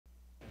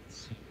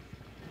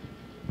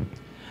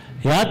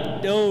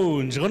Yat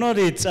own,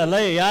 Jonorit,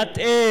 Alay, Yat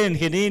in,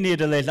 Hidini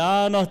de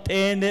Leta, not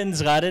in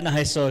Zgaden,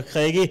 I saw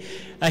Craigie,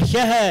 a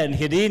Hahan,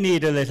 Hidini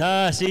de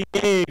Leta, see,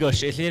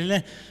 gosh,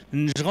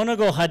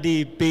 Jonogo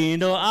Hadi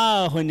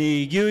Pino, when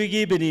he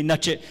Yugi Bini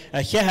Nutchet,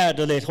 a Haha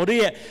de Let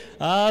Horia,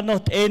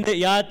 not in the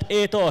Yat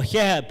 8 or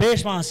Haha,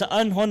 Peshmas,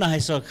 Unhona, I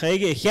saw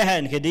Craigie,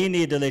 Hahan,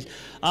 Hidini de Let,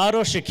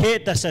 Aro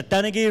Shaket, the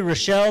Satanagi,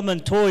 Rochelle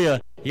Montoya,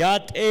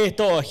 Yat 8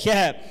 or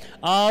Haha.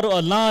 Aro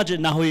a large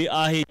nahui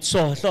ahi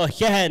so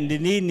hen di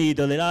ni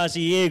do le asi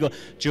yego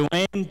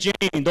Joanne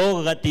Jane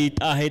do gati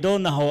ahi do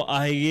naho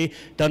ahi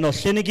dano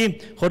sinigi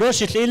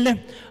horoshi lille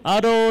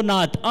aro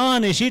nat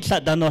ani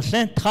shitla dano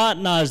sen tha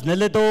nas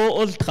nele do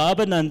ul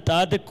traben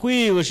ta de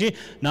kui ushi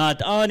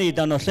nat ani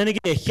dano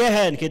sinigi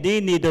hen ke di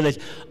ni do le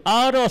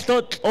aro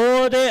slot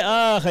ode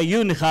a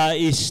yun kha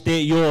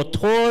iste yo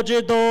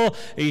troje do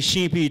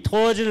shipi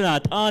troje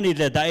nat ani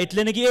le da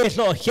itlenigi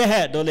eslo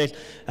hen do le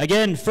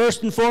again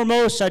first and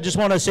foremost I just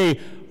want to say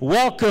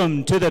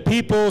welcome to the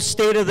People's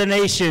State of the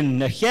Nation.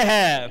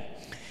 Yeah.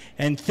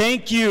 And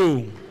thank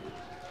you.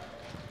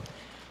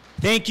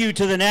 Thank you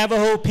to the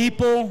Navajo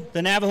people,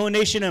 the Navajo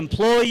Nation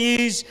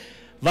employees,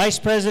 Vice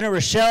President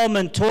Rochelle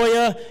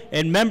Montoya,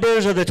 and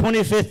members of the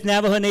 25th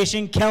Navajo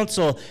Nation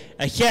Council.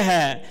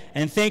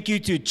 And thank you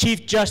to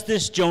Chief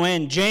Justice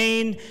Joanne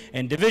Jane,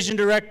 and division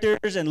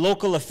directors and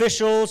local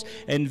officials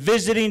and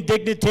visiting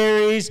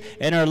dignitaries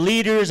and our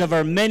leaders of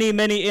our many,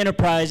 many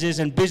enterprises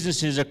and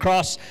businesses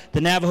across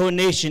the Navajo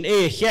Nation.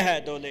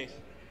 I'd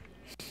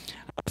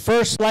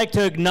first like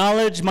to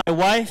acknowledge my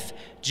wife,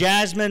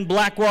 Jasmine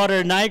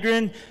Blackwater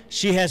Nygren.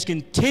 She has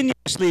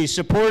continuously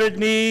supported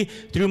me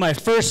through my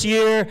first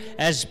year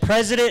as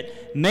president.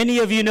 Many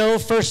of you know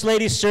First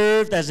Lady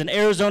served as an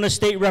Arizona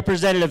State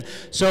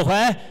representative. So,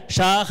 First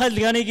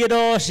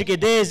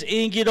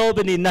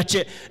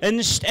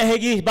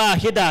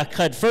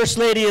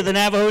Lady of the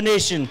Navajo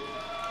Nation.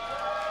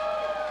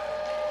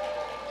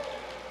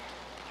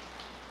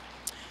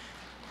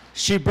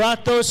 She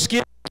brought those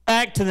skills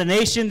back to the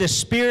nation to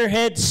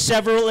spearhead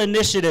several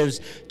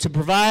initiatives to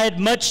provide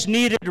much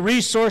needed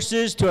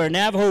resources to our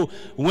Navajo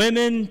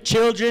women,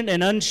 children,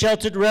 and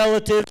unsheltered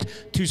relatives.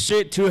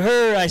 To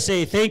her, I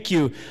say thank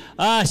you.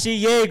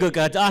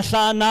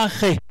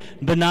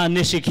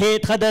 Bananishike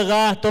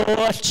Tadarato,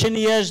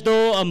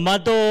 Chiniasdo,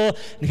 Amado,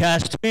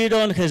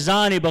 Castuidon,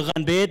 Hazani,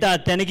 Baganbeda,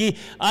 Tenegi,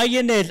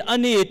 Ayanet,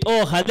 Anit,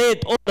 or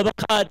Halet, or the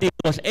Bakati,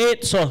 was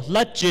 8 so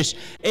Lutchish,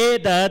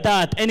 Eda,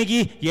 that,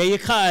 Enegi,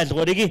 Yayakad,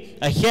 Rodigi,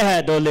 a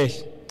head or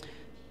less.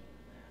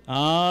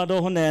 I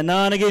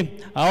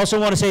also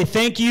want to say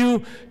thank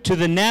you to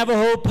the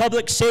Navajo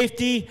Public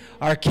Safety,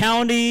 our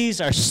counties,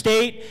 our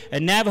state,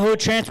 and Navajo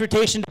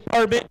Transportation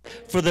Department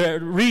for the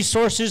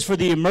resources for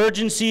the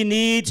emergency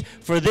needs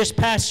for this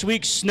past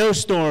week's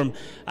snowstorm.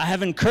 I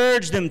have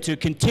encouraged them to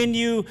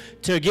continue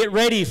to get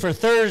ready for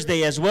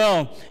Thursday as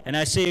well. And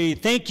I say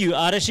thank you.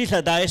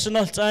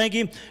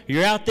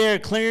 You're out there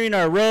clearing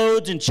our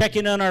roads and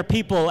checking on our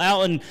people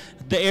out in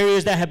the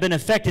areas that have been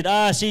affected.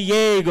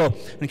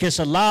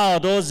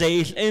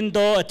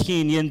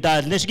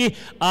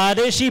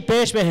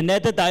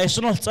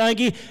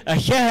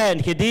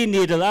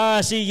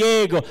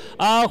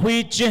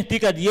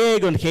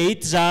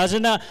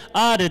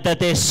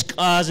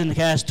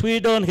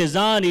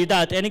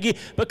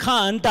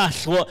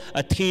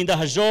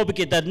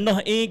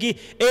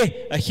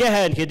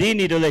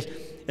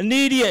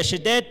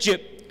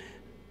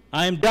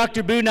 I am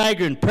Dr. Buu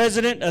Nygren,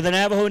 President of the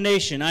Navajo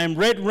Nation. I am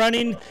red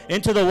running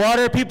into the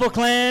Water People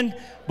clan,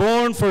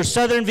 born for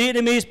Southern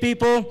Vietnamese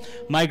people.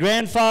 My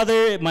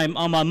grandfather,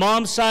 on my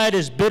mom's side,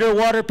 is Bitter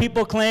Water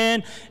People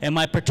clan, and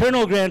my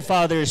paternal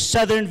grandfather is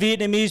Southern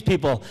Vietnamese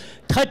people.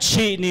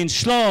 Touchy nin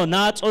slo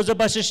nats oza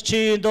basis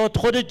chi do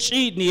thoda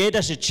chi ni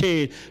eda se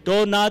chi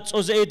do nats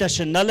oza eda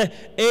shnale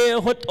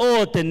hot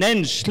o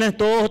tenen shle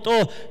do hot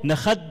o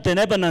nakhad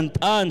denebanant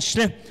an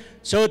shle.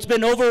 So it's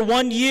been over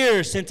 1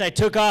 year since I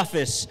took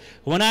office.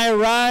 When I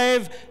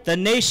arrived, the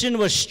nation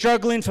was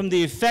struggling from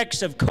the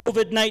effects of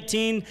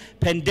COVID-19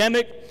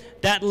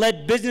 pandemic that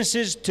led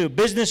businesses to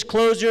business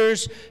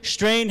closures,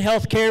 strained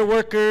healthcare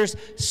workers,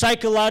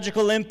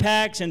 psychological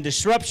impacts and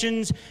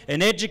disruptions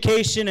in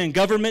education and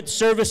government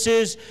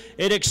services.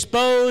 It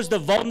exposed the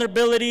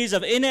vulnerabilities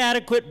of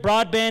inadequate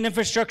broadband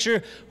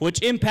infrastructure,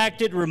 which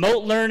impacted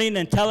remote learning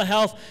and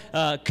telehealth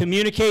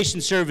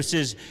communication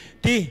services.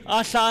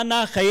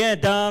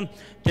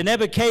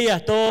 Teneba kaya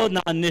to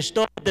na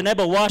nisto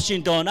teneba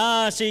Washington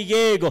si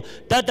yego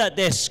tata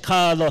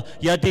descalo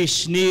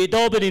yadishni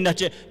dobri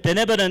nache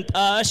teneba nant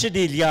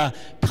ashidilya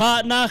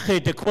ta na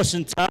khete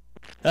kosenta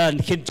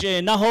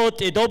nkje na hot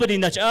dobri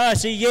nache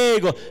si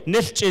yego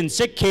nilchin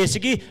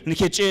sikkesigi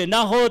nkje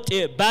na hot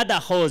bada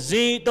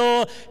khozi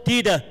do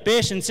tida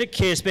patient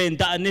sikkes ben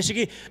da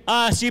nishigi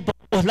si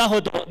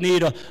lahod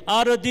niro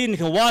arodin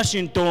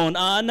Washington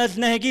anat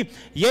nehgi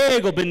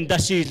yego bin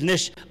dasil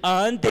nish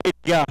ante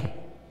ya.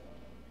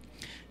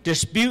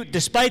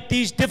 Despite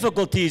these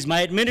difficulties,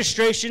 my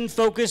administration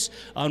focused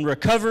on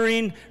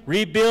recovering,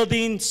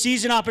 rebuilding,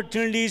 seizing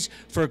opportunities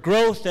for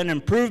growth and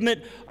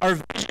improvement. Our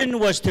vision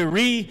was to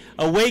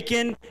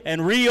reawaken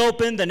and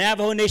reopen the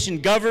Navajo Nation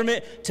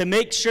government to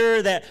make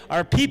sure that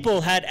our people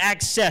had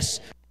access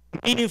to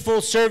meaningful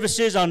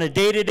services on a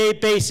day-to-day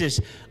basis.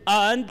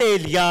 Andel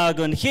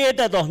yagon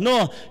heda do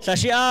no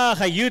sashi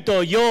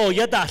hayuto yo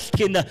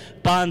yadalkin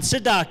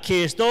bansida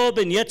case do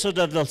ben yetso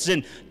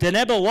dalsin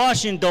deneba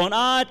Washington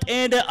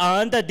and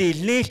anda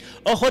dilni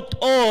ohot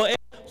o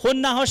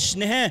hunna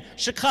hoshne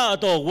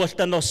shikato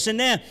wastano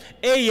sine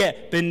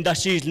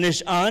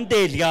bindashis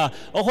andelia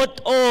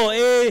ohot o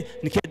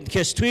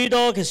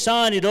kestuido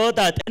kesani do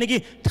that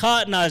enigi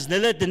tatnas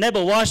nele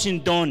deneba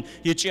Washington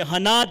yichi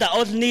hanada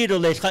olnido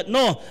le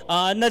no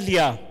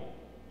analia.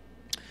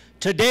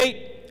 To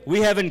date,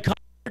 we have encountered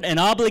and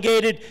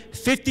obligated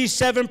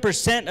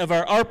 57% of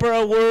our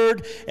ARPA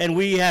award, and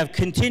we have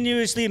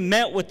continuously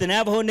met with the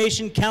Navajo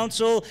Nation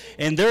Council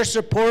and their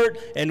support,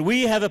 and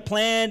we have a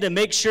plan to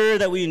make sure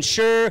that we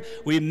ensure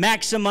we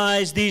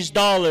maximize these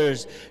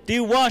dollars. The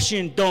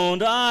Washington,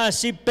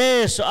 si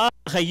peso,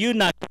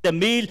 hayuna the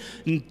mil,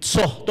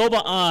 so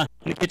toba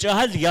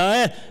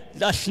nikachahal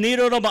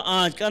Asniro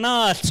Roba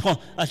Kana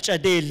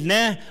Achadil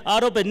ne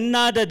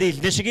Arobinada dil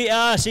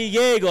Nishigi si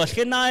Yego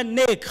Skina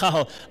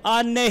Nekaho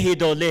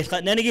Anehido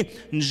Leka Nenegi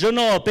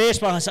Juno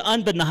Pespa has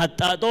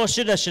Anbenahata do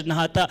Shida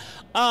Shinahata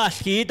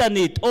Hita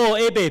nit o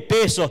ebe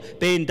peso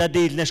Benda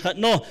dil Neskat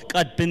no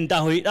Kat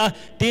Bindahuita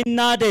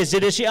Dinade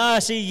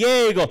Zidishi si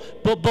Yego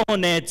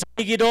Bobonet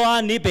Zigido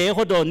Nibe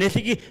Hodo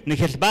Nithigi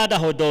Nikesbada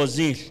Hodo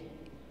Zil.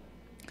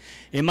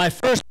 In my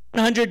first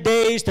 100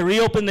 days to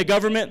reopen the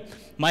government,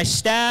 my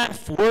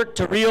staff worked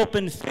to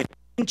reopen 15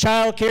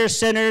 child care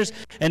centers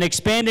and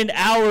expanded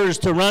hours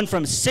to run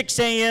from 6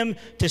 a.m.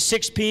 to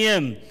 6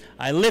 p.m.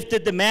 I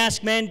lifted the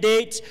mask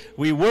mandates.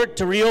 We worked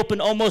to reopen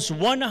almost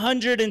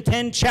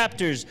 110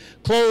 chapters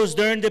closed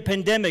during the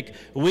pandemic.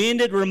 We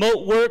ended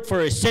remote work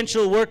for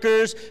essential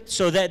workers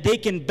so that they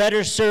can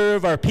better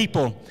serve our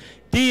people.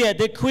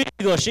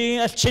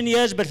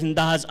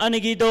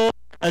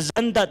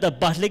 Azanda the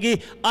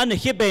Batligi,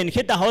 Anhiben,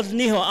 Hita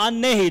Hosniho,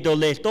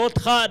 Anehido, Tot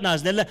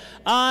Hatnas,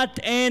 Art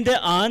and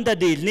the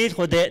deal need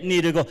for that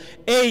need to go.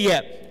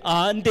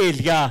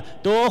 Andelia,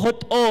 do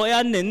hot o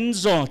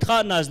Aninzo,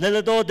 Hatnas,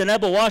 Nelado, the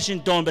Navajo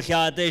Washington, but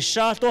ya de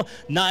Shato,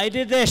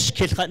 Naidish,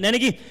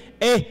 Kitnegi,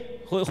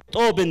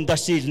 Oben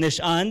Dasilnish,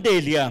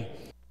 Andelia.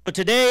 But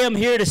today I'm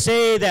here to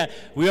say that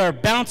we are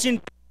bouncing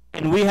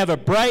and we have a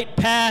bright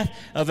path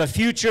of a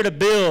future to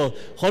build.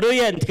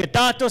 Horoyan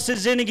Ketato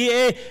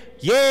Sizinigi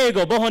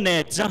Yego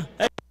Bohonetza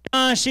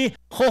Ashi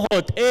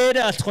Hohot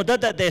Eda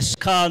Shodata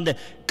Descande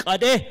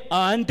Kade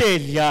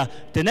Andelia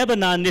the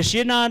Nebanan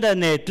Nishina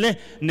Netle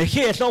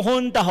Neheso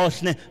Honda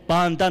Hosne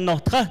Banda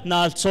Notra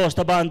Nal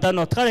Sosta Banda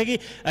Notragi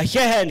a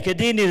Hen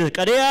Kedini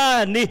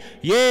Kadeani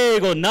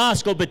Yego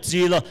Nasco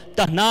Betzilo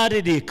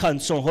Tanari di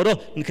Canson Horo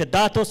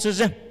Nketato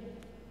Size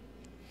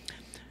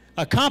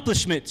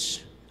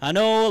accomplishments. I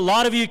know a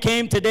lot of you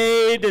came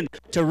today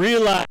to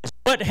realize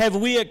what have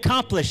we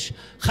accomplished.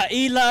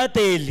 Ha'ila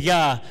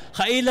delia,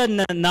 ha'ila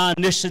na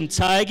nishan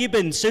taigi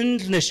ben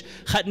sindnish,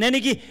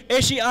 hatnenigi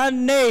eshi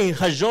anne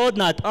hajod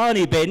nat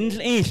ani ben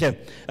ile.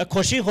 A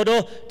koshi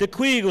hodo de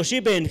quigo shi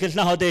ben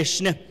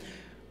kilnahodeshne.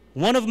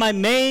 One of my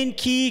main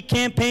key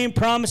campaign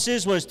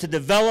promises was to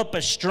develop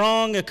a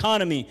strong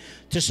economy.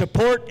 To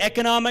support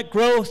economic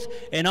growth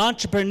and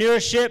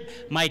entrepreneurship,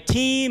 my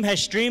team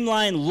has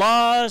streamlined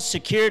laws,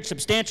 secured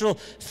substantial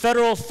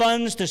federal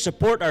funds to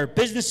support our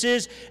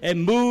businesses,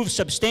 and moved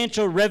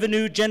substantial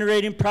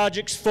revenue-generating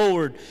projects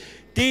forward.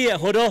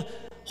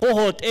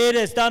 Hohot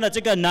eres dana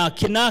ziga na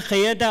kina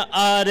khayeda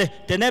are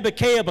denebe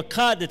kaya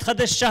bakad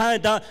khade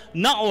shahada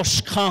na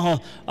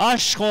oshkho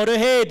ashkhore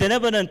he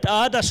deneban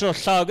ada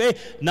shoshage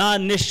na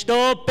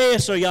nishto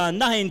peso ya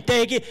na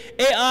integi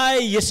ai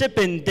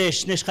yesepin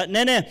desh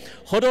nishkhnene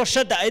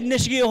horosha da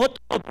nishgi hot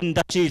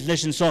dashil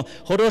nishin so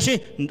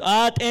horoshi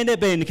at ene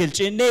ben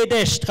kilchin ne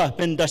desh kha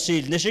ben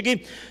dashil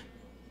nishgi.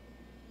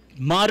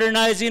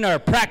 Modernizing our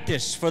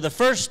practice. For the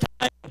first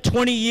time in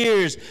 20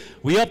 years,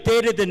 we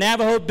updated the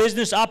Navajo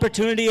Business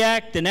Opportunity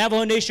Act, the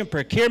Navajo Nation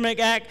Procurement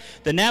Act.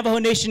 The Navajo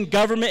Nation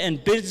government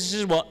and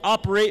businesses will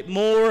operate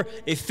more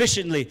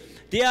efficiently.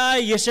 Dia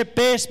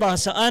yesepes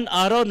basaan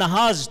aro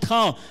nahaz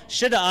thao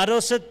shida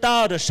aro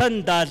seta ro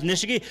shandad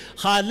nishgi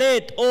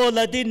halet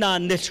oladina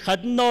nish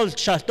khadnol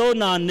chato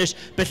na nish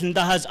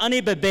betndahaz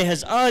ani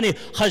bebehaz ani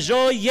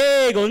khajo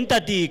yegon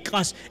tadi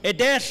kas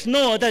edes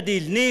no tadi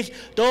nish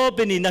do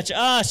bini nach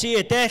asi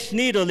edes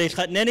ni do le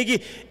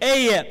khatnenigi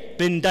eye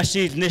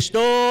bindasil nish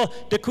do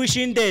de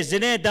kushin de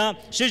zeneda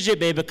shije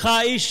bebe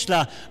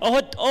kaishla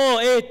ohot o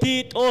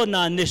etit o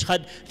na nish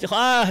khad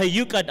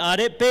yukad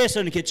are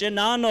person kitchen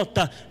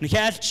anota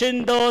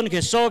Kalchindon,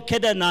 Keso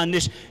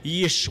Kedanish,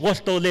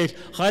 Yishwotole,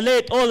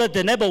 Halet, all at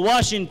the Neba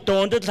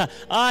Washington, the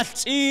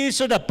Arts is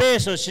the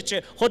peso,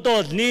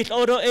 Hodol, Neat,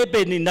 Oro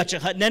Ebeni, Nacha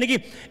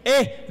Nenegi,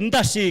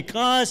 Ndasi,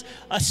 Kaz,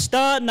 a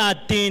star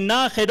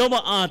Natina,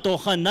 Hedoma Anto,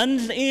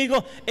 Hanan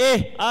Ego,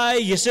 I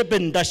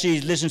Yesipin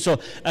Dashi, listen, so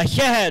a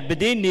head,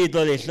 Bedin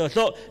needle,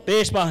 so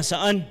baseball,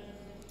 son.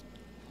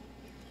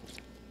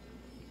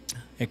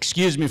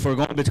 Excuse me for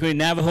going between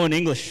Navajo and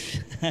English.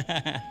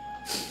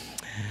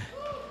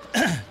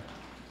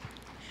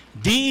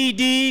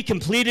 DED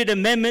completed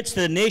amendments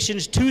to the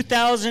nation's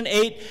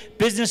 2008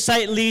 Business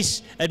Site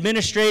Lease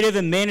Administrative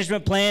and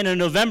Management Plan in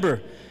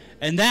November.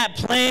 And that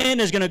plan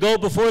is going to go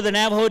before the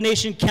Navajo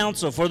Nation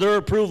Council for their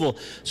approval.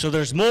 So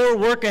there's more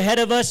work ahead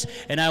of us,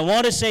 and I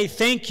want to say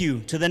thank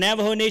you to the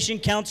Navajo Nation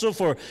Council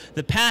for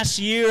the past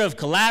year of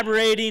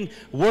collaborating,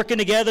 working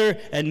together,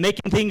 and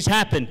making things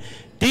happen.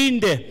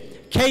 Dinde.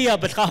 Kaya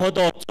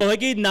betkahodot so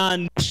hagi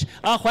nanish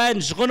akhwan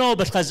zgono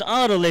betkaz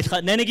aro le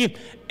nenegi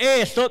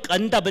thok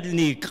anda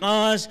bedni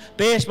kas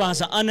bes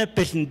basa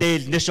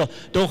anapitndel nisho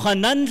do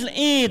khanan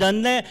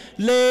dan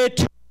le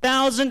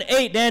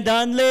 2008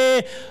 dan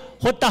le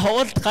hotta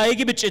hot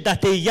khaigi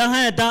bichidate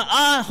yaha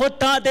da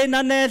hotta de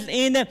nanel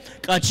in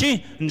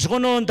kachi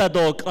zgono da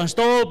do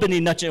kansto beni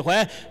nache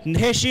khwa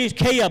neshi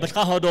kaya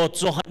betkahodot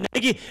so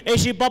negi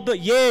eshi bab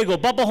yego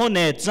baba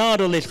honet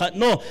zaro le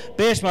no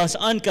besmas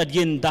ankad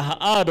yin da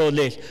aro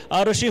le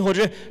aroshi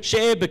hoje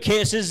shebe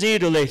cases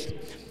zero le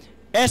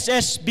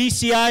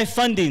SSBCI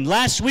funding.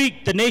 Last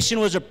week, the nation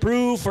was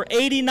approved for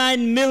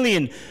 $89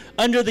 million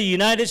under the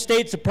United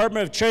States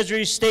Department of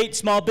Treasury State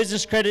Small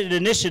Business Credit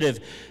Initiative.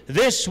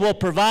 This will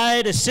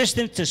provide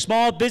assistance to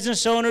small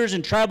business owners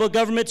and tribal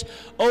governments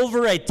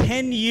over a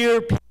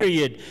 10-year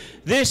period.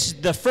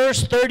 The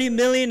first $30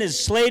 million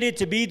is slated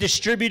to be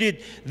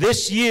distributed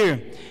this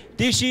year.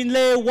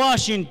 Dishinle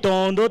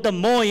Washington, the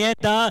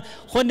Moyenta,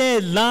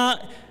 Hone La,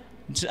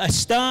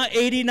 Sta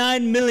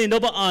 89 million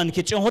over on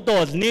kitchen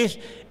hotod nis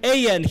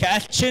ayan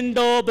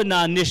kachindo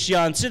bana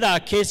nishan sida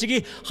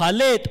kesigi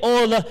halet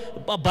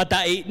all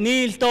bata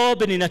nil to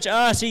benina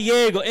asi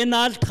yego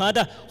enal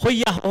thada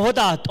hoya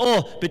hodat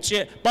o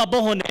biche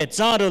babone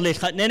zaro le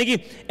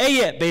khatnegi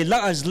aye be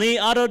la azli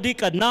arodi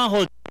kadna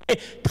ho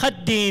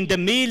thadin de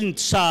mil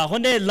sa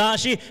hone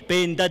lashi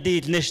ben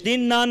dadit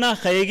nisdin nana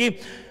khayegi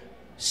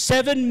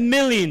 $7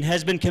 million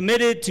has been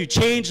committed to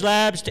Change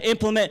Labs to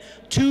implement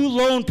 2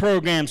 loan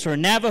programs for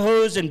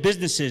Navajos and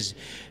businesses.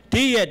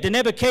 The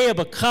Nebakaya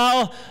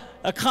Bakao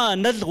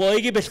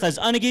Nadloigi because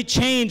Anigi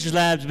Change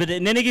Labs, but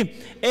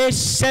Nenigi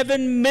 $7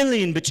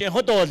 million, but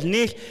Hodol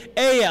Nish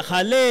Aya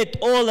Halet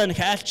all and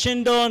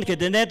Hatchindon,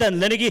 Kedenet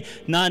and Lenigi,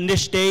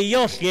 Nanishte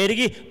Yos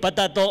Yerigi, but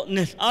that don't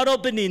Nish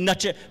Arobini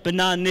Nache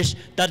Bananish,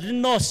 that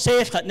no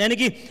safe at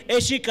Nenigi,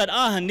 Eshikat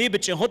Ahani,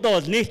 but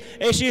Hodol Nish,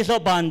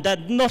 Eshisoban,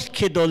 that not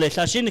Kidole,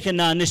 Sashin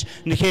Kananish,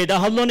 Nikeda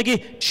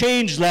Holonigi,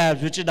 Change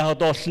Labs, which is the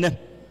Hodosne.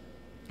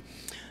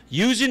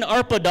 Using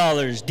ARPA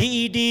dollars,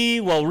 DED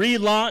will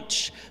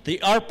relaunch the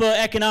ARPA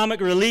Economic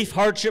Relief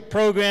Hardship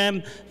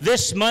Program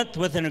this month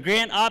with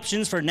grant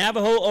options for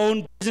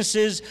Navajo-owned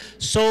businesses,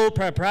 sole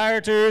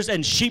proprietors,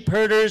 and sheep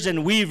herders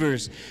and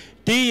weavers.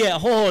 The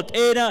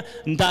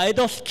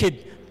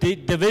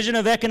Division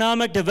of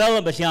Economic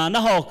Development,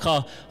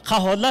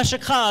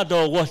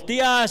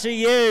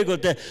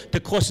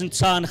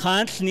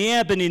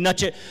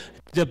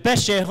 the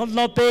best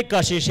sheholo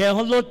pekashi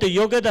sheholo to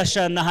yoga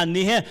dashan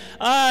nahanihe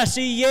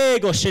si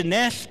yego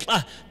shenet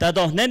da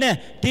do nene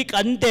tik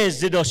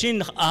antes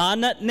doshin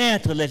ana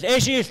netles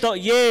eshi to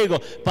yego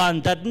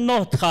pandat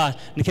notha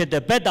nike de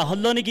beda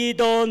holonigi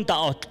don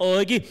da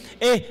ogi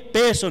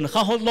peson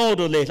khaholo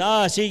do le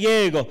si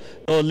yego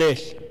do le.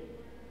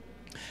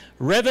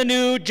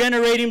 Revenue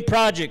generating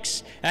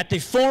projects. At the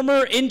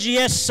former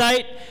NGS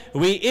site,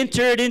 we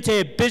entered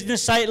into a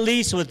business site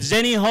lease with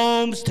Zenny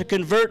Homes to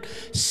convert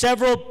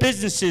several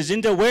businesses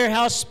into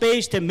warehouse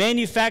space to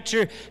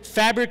manufacture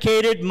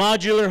fabricated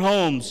modular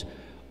homes.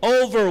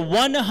 Over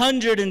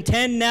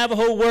 110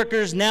 Navajo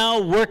workers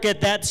now work at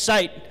that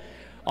site.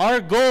 Our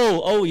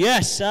goal, oh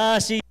yes,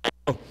 see,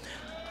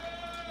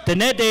 the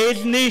net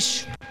is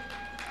niche.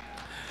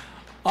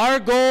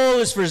 Our goal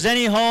is for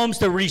Zenny Homes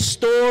to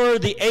restore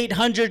the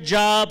 800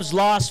 jobs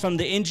lost from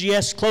the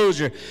NGS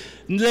closure.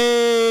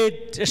 Le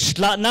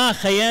slatna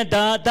khaya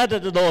da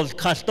dol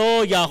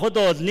kasto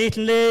yahodol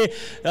nitle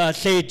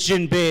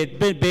sejin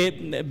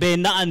be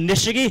na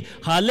nishigi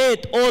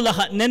halet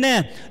ola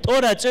nene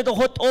tora chedo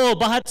hot o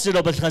bahat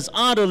zero bas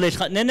aro le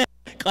nene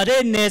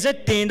kare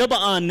nezet tindo ba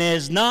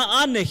anez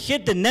na an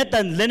hit net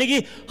and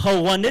lenigi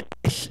hawanit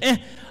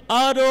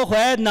Aro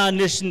where na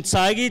nishin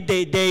sagi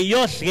de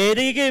yos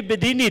gerigi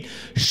bedinit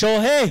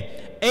shohe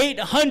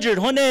 800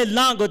 hone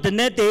lango the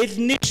net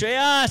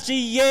nisha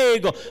si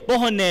yego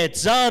bohonet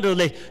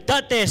zarule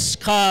that is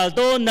called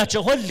on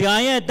nacho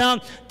holyaya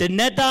down the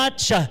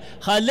netacha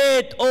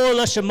halet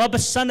ola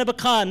shmabasana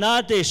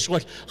bakana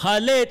deshwat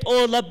halet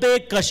ola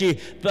bekashi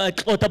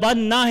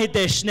otaban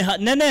nahidesh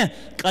nene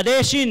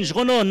kadeshin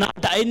jgono na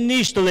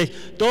inistole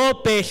do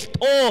best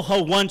o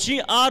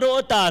hawanchi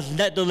aro ta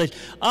netole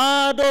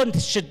ado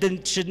shidden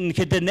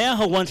kidene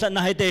hawansa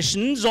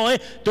nahideshin zoe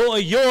do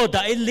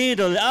yoda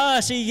illido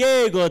si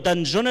yego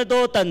dan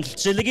jonedo dan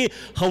siligi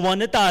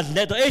hawaneta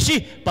neto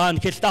eshi ban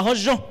kilta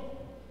hojo.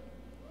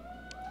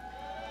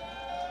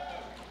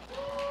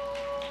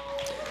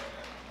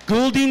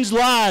 Goulding's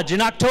Lodge.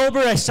 In October,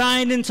 I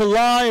signed into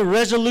law a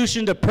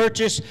resolution to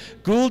purchase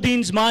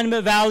Goulding's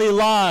Monument Valley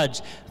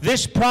Lodge.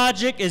 This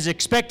project is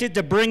expected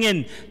to bring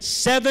in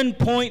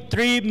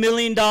 $7.3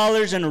 million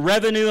in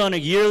revenue on a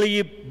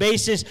yearly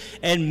basis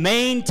and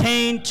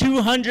maintain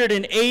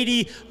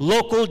 280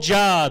 local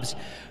jobs.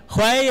 The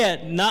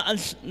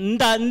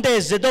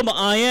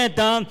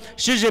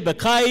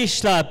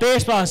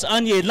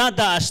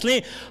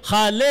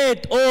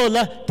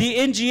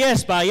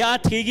NGS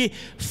bayat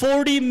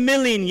 40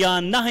 million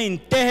yan nahin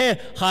tehe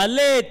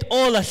halet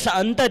ola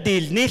santa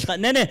dil nilka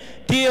nene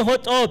ti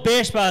hot o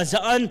bespa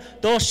zaan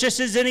do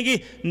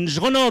shisizinigi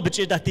njono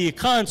bichidati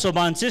kan so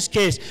bansis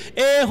case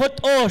e hot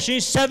o she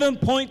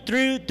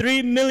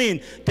 7.33 million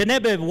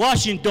tenebe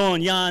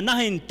Washington yan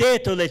nahin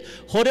tetolet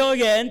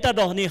horoge enta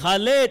dohni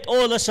halet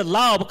ola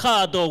salab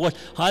kado what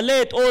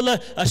halet ola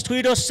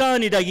astuido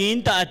sani da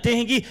yinta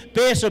atengi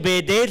peso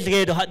be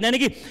delgedo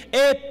hatnenigi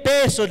e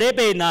peso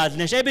debe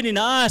nadnesh ebini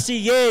na si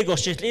yego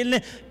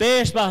shitlne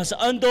bespas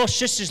ando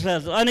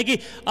shisla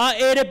anigi a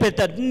ere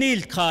betat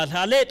nil khal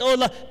halet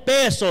ola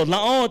peso la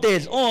on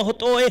del on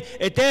hot o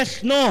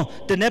etes no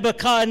the never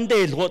can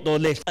del hot o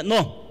le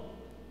no.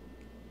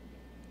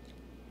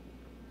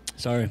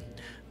 Sorry,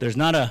 there's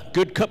not a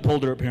good cup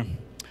holder up here.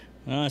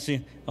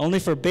 See, only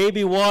for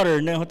baby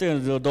water. Ne hote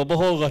do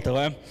boho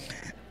gato.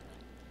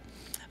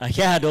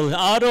 Ahado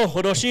ado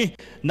horoshi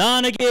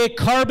nanage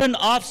carbon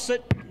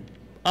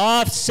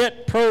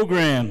offset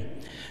program.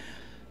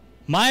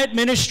 My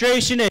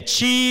administration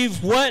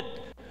achieved what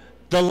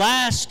the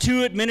last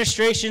two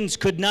administrations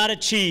could not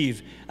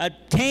achieve.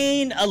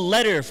 Obtain a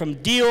letter from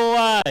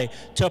DOI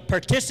to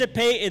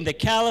participate in the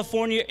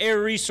California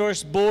Air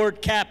Resource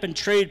Board Cap and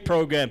Trade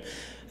Program.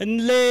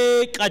 And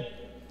like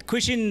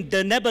Kushin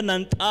the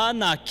Nebanant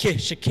ana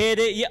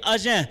kishikede ya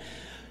ajan.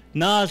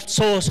 Na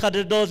sos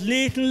kadadot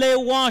le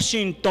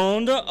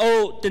Washington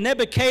o the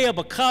nebekaya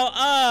bakau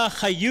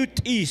hayut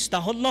east ta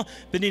holno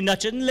bini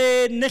nachin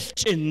le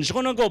nilchin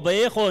jono go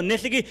beho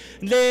niligi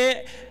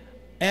le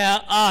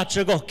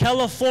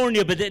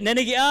California but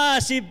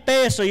nenegi si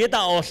peso yeta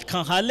os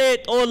kan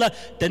halet ola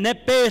the ne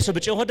peso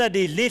but hoda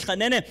di lit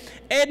nene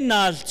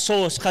edna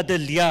sos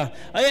kadelia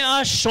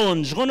ay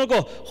shon jono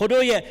go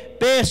hodoye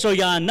peso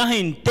ya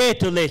nahin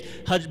tetule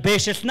had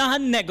beses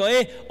nahan nego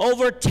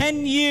over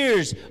 10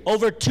 years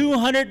over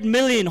 200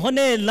 million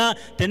hone la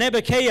the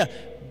nebekaya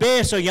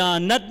beso ya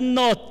not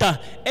nota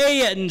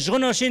and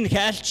jonoshin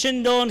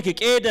halchindon kick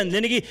eden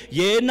linigi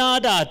ye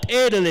nadat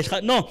edelis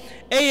no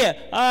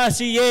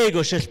si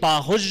yego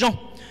shespa hojo.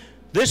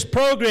 This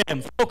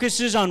program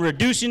focuses on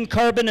reducing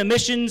carbon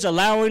emissions,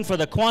 allowing for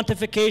the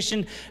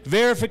quantification,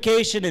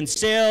 verification, and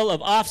sale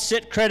of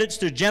offset credits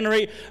to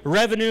generate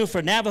revenue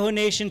for Navajo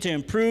Nation to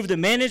improve the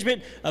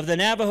management of the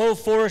Navajo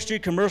forestry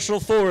commercial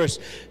forest.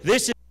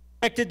 This is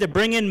expected to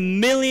bring in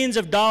millions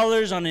of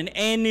dollars on an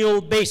annual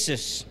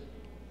basis.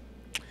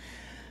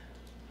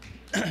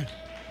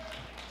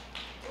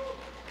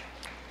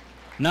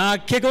 Na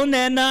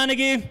kikone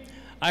nanagi,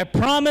 I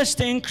promise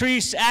to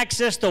increase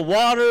access to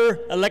water,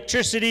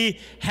 electricity,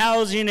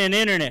 housing, and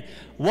internet.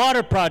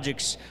 Water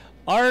projects.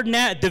 Our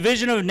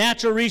Division of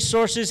Natural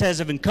Resources has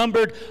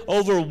encumbered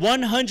over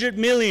 $100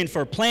 million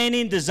for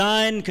planning,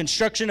 design, and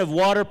construction of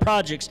water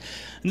projects.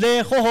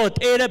 Le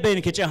hohot era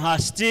ben kitchen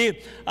hasti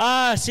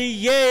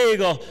si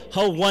yego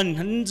hawan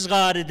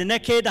nzgare the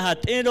neked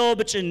hat eno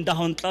bitchin da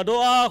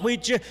hontlado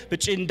which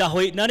bitchin da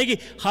hoit nanigi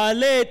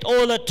halet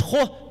ola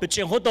tho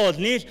bitchin hodod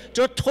ni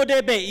jo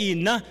thode be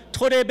ina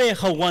thode be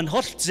hawan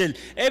hostil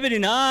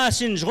everina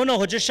sin jono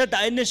hojsha da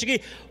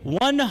inishigi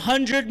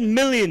 100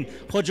 million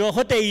hojo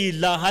hote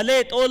ila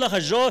halet ola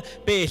hajo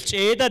be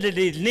cheda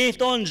de ni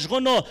ton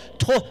jono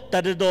tho da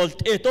dol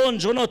eton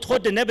jono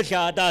thode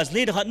nebya das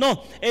ni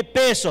no e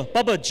peso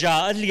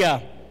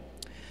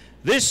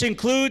This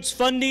includes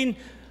funding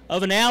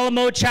of an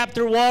Alamo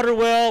chapter water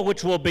well,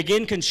 which will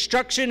begin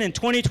construction in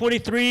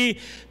 2023.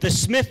 The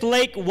Smith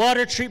Lake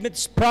Water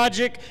Treatment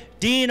Project,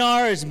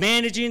 DNR is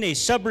managing a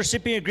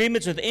subrecipient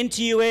agreements with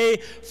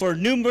NTUA for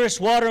numerous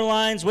water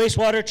lines,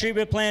 wastewater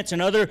treatment plants,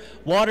 and other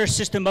water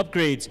system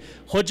upgrades.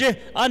 Hoje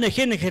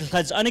anakin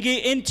khaz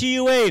anagi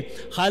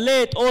NTUA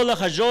halet ola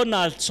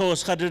khajona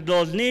sos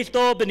khadol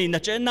nito beni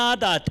nachena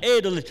dat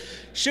edel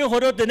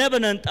shehoro de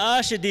nebenant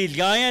ashidil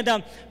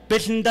gayadam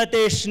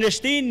Bitlindate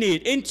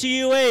Shnestini,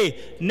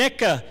 NTUA,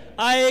 NECA,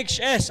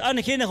 IHS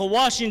aniki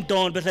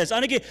Washington because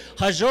aniki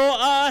hajo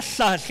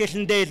asa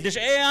kitende this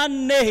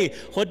annehi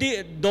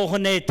hodi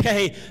dohne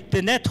tehi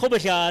the net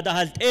hobya da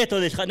halt eto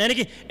this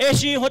aniki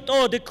eshi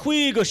hoto the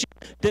quigo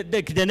the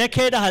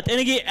nekeda hat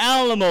aniki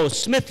Alamo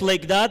Smith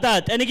Lake da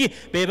aniki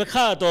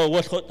bebekado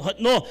what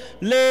no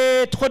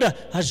le thoda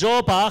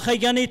hajo ba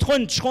khayani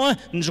thon chon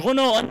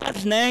njono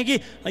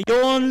anagi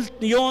yon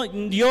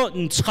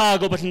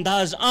ntshago but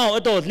ndaz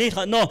adult ni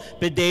no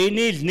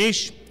bedeni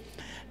niche.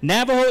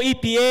 Navajo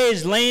EPA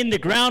is laying the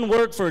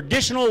groundwork for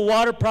additional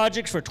water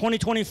projects for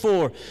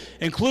 2024,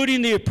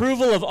 including the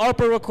approval of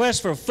ARPA requests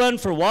for fund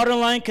for water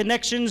line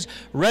connections,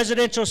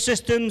 residential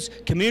systems,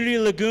 community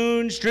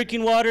lagoons,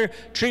 drinking water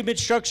treatment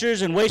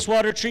structures, and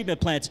wastewater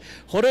treatment plants.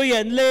 Navajo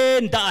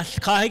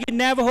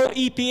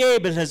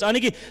EPA because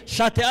anigi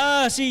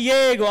shata si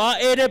yego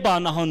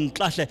ereban hon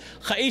klasle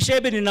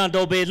khaishe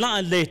benando be la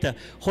later.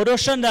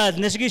 Horoshanda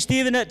nisgi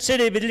Stephen at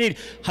city bidin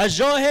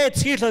hajohe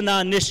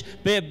tsitlana nish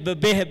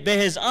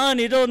behez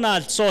ani do na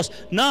sos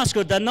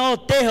nasko da no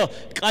teho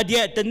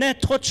kadye the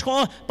net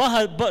tochko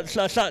ba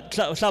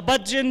la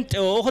budget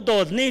o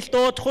do ni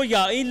to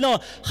thoya ilo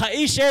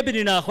khaishe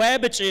benina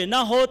khwebchi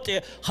na hot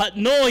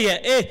no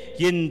ye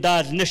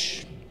yindal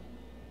nish.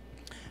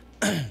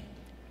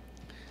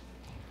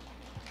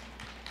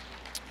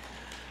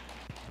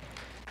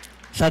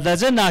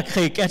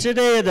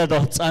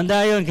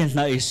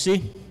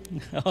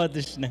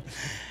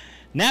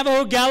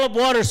 Navajo Gallup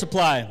water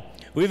supply.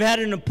 We've had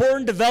an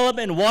important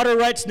development in water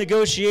rights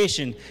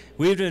negotiation.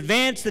 We've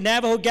advanced the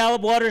Navajo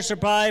Gallup water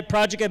supply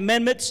project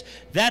amendments.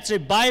 That's a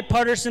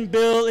bipartisan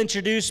bill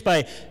introduced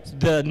by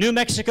the New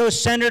Mexico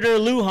Senator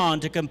Lujan.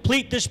 To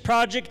complete this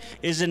project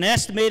is an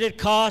estimated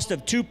cost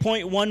of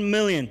 $2.1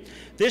 million.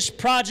 This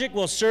project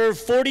will serve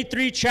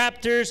 43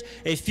 chapters,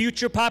 a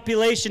future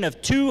population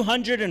of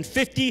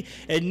 250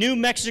 in New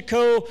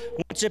Mexico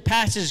once it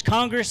passes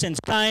Congress and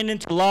signed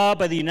into law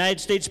by the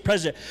United States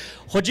President.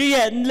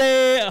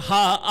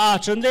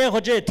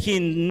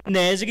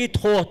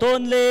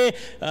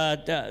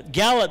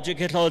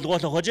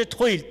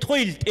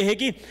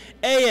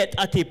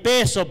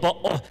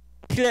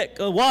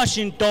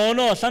 Washington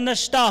or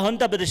Sanasta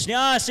Hunter, but the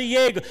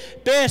Sniasiego,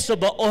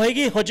 Besoba,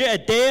 Ohegi, Hoja, a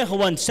day,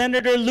 one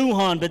Senator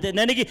Lujan, but the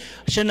Nenegi,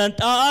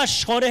 Shananta,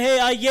 Shorehe,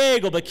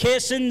 Ayego, but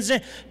Kesins,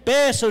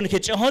 Beson,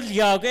 Kitchen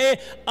Hodyag,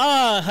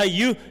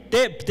 you.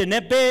 The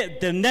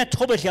net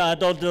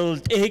hobbyard or the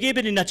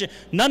Egibin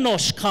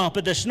Nanos camp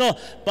at the snow,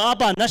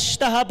 Baba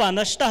Nastahaba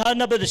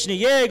Nastahana, but the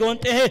Sniego, and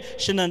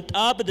Shanant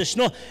up at the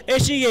snow,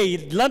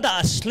 Eshi, Landa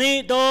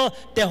Slido,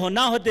 the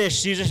Honaho de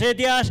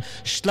Caesarias,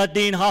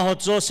 Sladin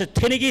Hahotzo,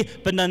 Tinigi,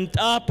 but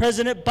Nanta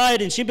President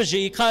Biden,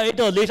 Shibashi,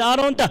 Kaido, Lit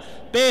Aronta,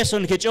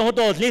 Beson,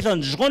 Kitchodo,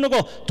 Liton,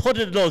 Jonogo,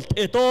 Todol,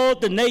 Eto,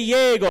 the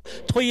Nayego,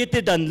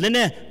 Toyeted and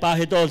Line,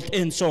 Bahidol,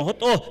 in so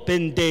hot,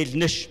 Ben Dale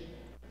Nish.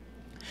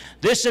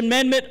 This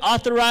amendment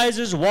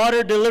authorizes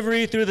water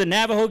delivery through the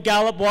Navajo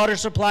Gallup Water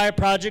Supply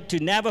Project to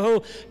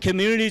Navajo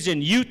communities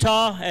in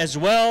Utah, as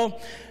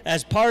well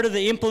as part of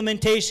the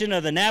implementation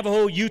of the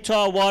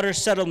Navajo-Utah Water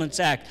Settlements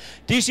Act.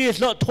 DC is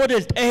not told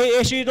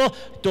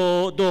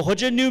do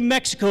Hoja New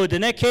Mexico the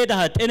nekeda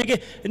hat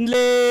enigi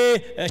le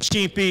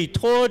chimpi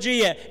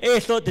toji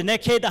thought the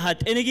nekeda hat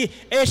enigi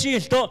eshi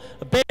thought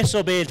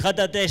beso be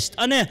hada test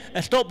ane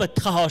thought but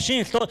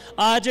khashin thought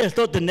aje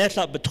thought the net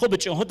but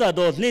tobich hoda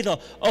do nido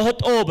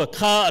ohot oba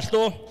kha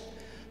thought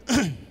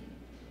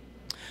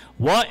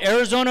what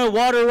Arizona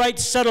Water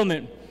Rights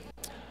Settlement.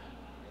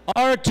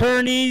 Our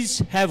attorneys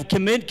have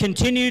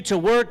continued to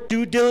work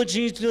due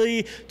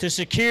diligently to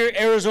secure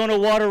Arizona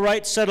water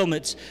rights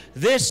settlements.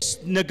 This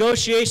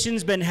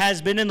negotiations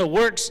has been in the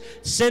works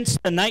since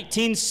the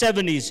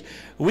 1970s.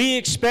 We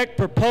expect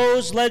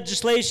proposed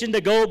legislation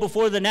to go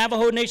before the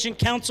Navajo Nation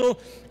Council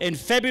in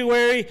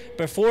February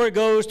before it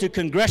goes to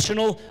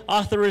congressional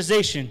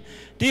authorization.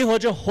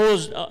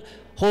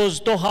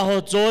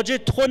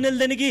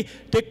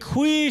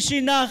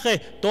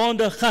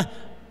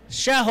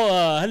 Shaho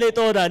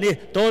Halitora ni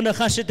Dona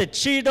Hashit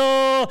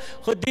Chido,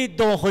 Hodi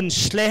Don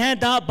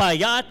Schlehenda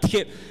Bayat,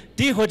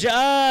 Di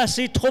Hoja,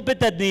 si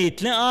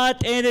Tropetadit,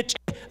 Leat, and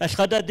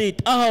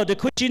Ashadadit, oh, the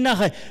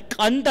Kuchina,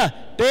 Kanda,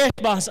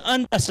 Bebas,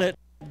 Andas.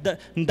 The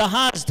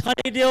has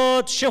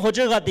Tanidio,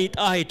 Shehojagadit,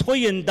 I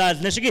Toyin Dad,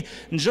 Neshiki,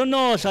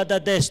 Jono, Shada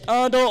Dest,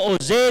 Ado, or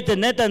Zed, the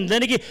Net and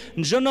Lenigi,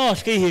 Jono,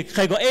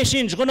 Kago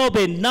Eshin, Jono,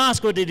 Ben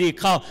Nasco, the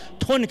cow,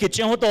 Tonkich,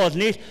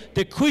 Hodni,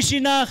 the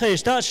Kushina,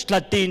 Stash,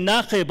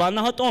 Latina,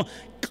 Banahaton,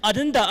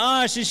 Adenda,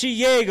 Shishi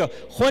Yego,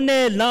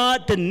 Hone, La,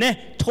 the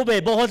Ne,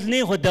 Tobe,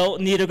 Bohodni, Hodel,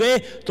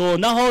 Nidaway, to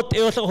Nahot,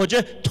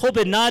 Hoja,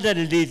 Tobe Nada,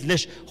 the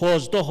Lish,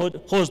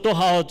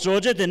 Hosdoha,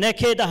 Georgia, the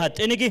Nekeda had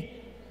Enigi.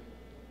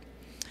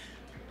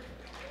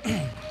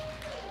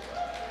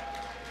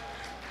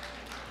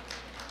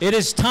 It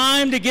is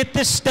time to get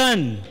this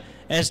done.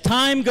 As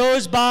time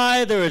goes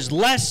by, there is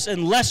less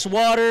and less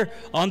water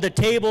on the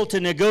table to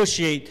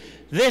negotiate.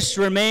 This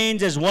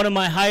remains as one of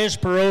my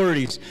highest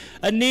priorities.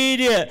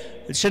 Anidia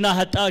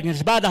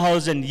Shanahatan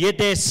Badahausen,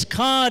 Yedes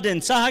Kad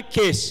and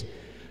Sahakis.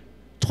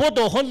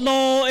 Hodo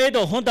Honlo,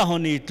 Edo Honda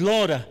Honit,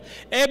 Lora.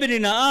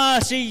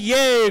 Ebina, si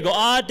Yego,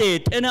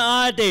 Adit, and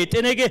Adit,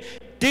 and again.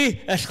 Di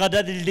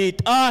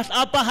اشخدادليت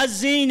أبا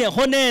هزينة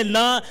هنا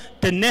لا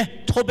تنه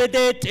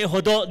تبدت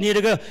هدو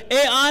نيرجع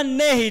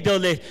أنه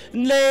دولة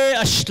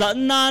لا أشلا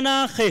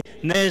نانا خي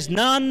نز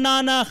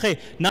نانا خي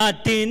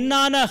نادين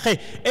نانا خي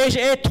إيش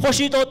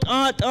تخشي توت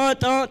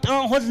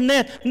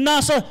هذنه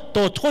ناس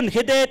توتخن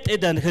خدت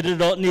إذن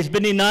خدو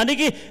نسبني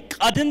نانيكي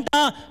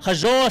أدنتا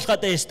خجوش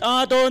خدست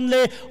آدون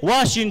ل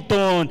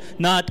واشنطن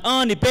نات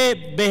آني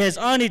بهز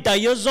آني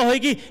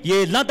تايزوهيكي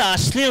يلادا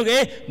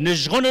أصليه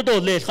نجغن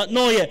دولة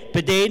خدنوية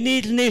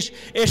بديني لنيش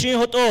إيشين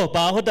هتو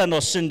باهدا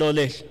نصين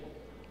دولة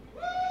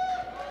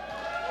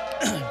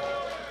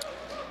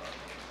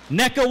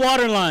NECA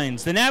water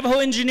lines. The Navajo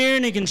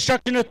Engineering and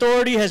Construction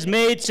Authority has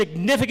made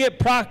significant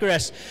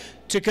progress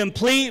to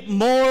complete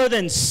more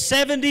than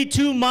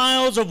 72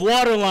 miles of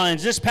water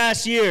lines this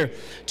past year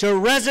to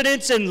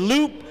residents in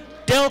Loop,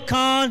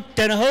 Delcon,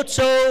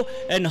 Tenahotso,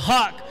 and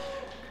Hawk.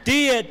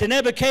 Dia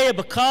Denebakea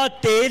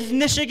Bakat de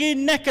Nishigi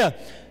NECA.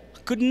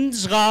 Couldn't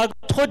zrag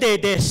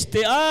tode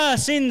deste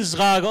sin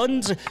zrag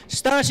uns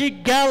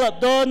stashi gallop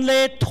don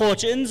le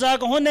torch in zag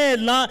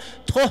hone la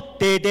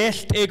tode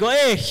dest ego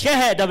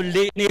head of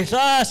ni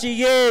sasi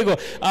yego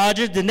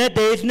just the net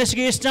de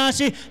nishgi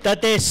stasi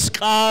that de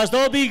scars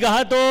do bi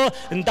gado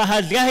and the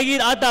halgahigi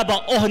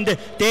adaba on the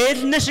de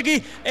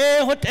nishgi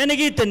hot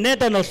energy the net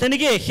no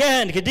senigi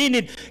hen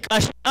gedini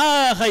kash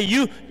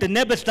you the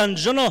nebestan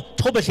jono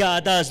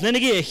tobesha das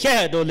lenigi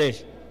head ole.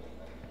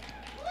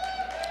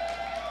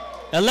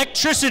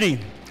 Electricity.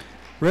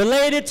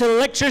 Related to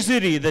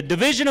electricity, the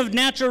Division of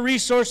Natural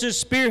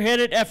Resources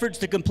spearheaded efforts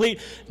to complete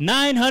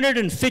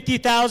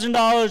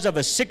 $950,000 of a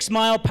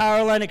 6-mile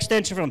power line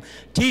extension from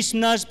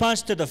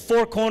Tisnazpas to the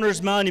Four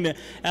Corners Monument,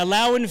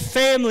 allowing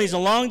families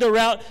along the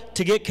route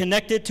to get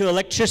connected to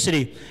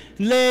electricity.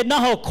 Le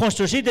naho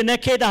construction de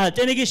nekeda hat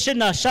enigi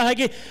shina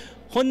shahagi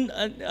hun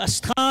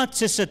astrat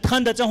sis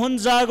tanda hun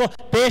zago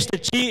best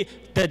chi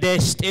the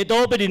dest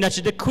edobedi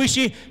nach de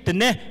kushi the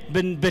ne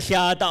ben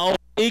besiada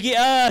Igi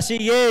asi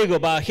yego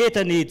ba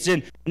heta needs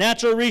in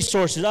natural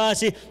resources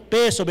asi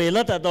peso be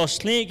lata do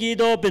snigi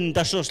do bin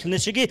dasos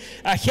nishigi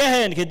a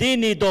hehen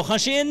gedini do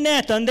khashi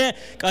net ande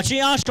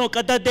kachi asho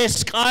kata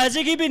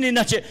deskazi gi bin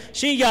nache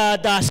shi ya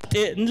das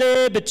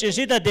le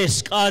bichi da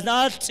deskaz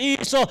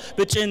atsi so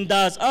bichin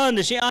das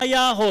an shi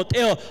aya hot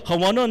eo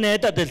hawano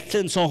neta de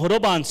son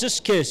horoban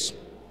siskis.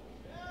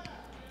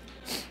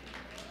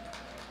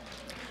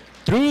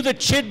 Through the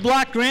CHID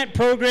Block Grant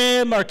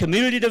Program, our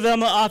Community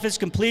Development Office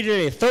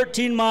completed a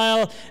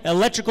 13-mile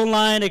electrical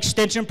line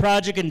extension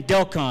project in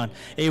Delcon,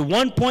 a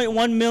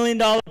 $1.1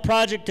 million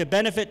project to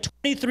benefit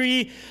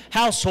 23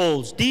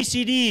 households.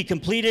 DCD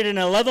completed an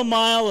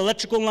 11-mile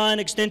electrical line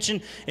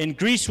extension in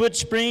Greasewood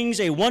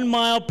Springs, a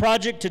 1-mile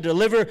project to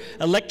deliver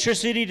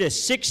electricity to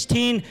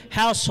 16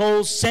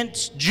 households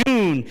since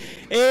June.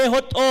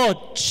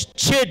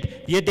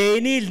 CHID,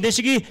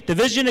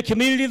 Division of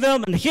Community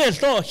Development, here's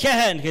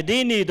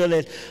the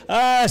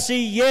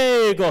si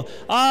yego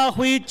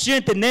we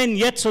chint nen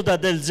yetso da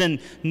delzen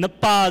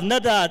Nepal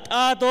nadat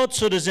adot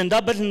sudazen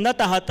dabel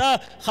natahata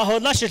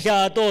khaholash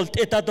ya adult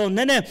etadon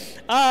nene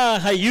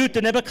hayut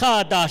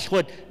nebaka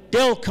dashwood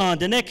Delcon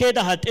the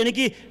nekeda hat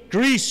enigi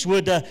Greece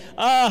with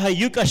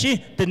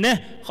hayukashi the ne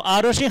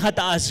aroshi hat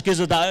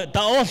askizo da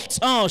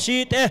all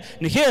she te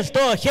nihel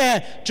to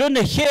he john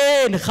he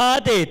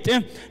nhadet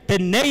the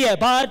neye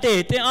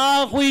bade te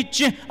which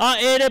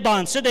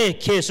ereban se de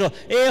keso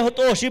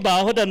hotoshi ba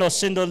hoda no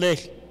sindole.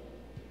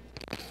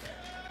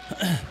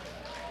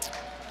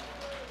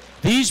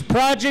 These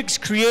projects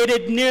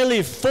created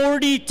nearly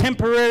 40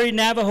 temporary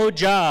Navajo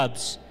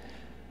jobs.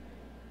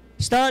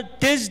 Start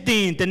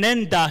Disdin the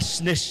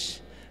Nendasnish,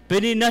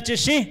 Benny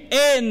Nachashi,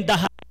 and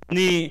the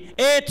Hazni,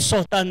 et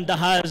Sotan the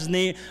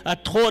Hazni, a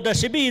Toda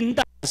Shibin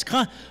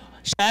Daska,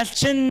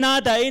 Shalchin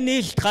Nada in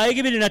his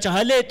Tragibin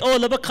Nachahalet,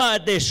 all of a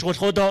card dish, what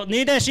Hodo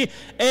Nidashi,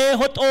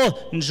 hot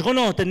o,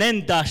 Njono the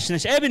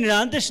Nendashnish, Ebin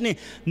Landishni,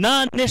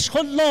 Nan Nish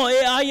Holo,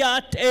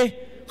 Ayat,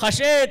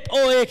 Hashet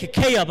o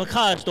Kea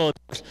Bacard,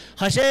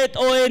 Hashet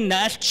o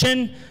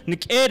Natchin,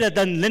 Nikeda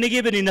than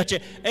Lenigibin Nache,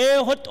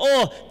 hot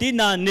o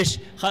Dina Nish,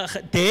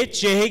 De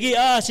Jehegi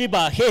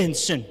Asiba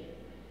Henson.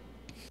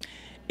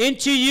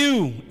 Into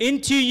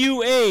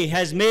UA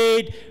has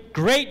made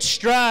great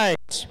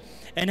strides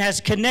and has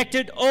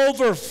connected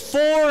over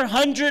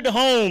 400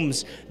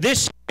 homes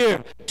this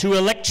year to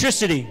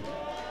electricity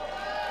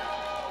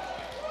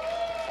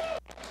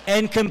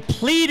and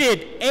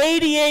completed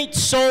 88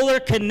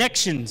 solar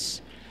connections.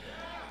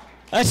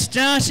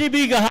 Astasi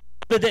biga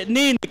that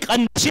nin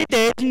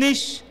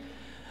kanchidenish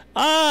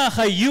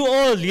you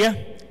all ya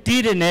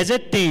didn't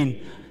ezetin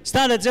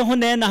started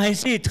zehone I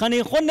see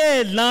tani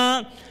hone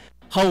la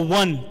how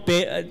one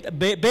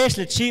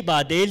basle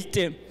chiba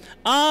delte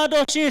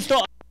ado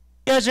shisto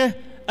yaje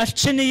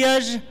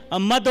achiniyaje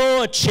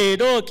amado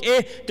chedok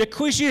the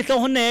kushi to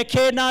hone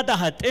ke na da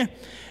hat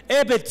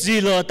ebet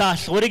zilo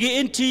das origi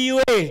into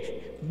you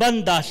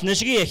bandas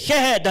nishgi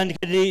he dan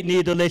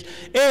ni dole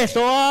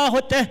so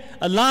hote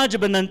a large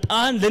banant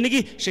an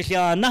linigi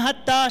shishana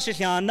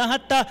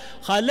hatta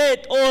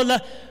khalet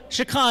ola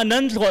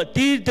shikanan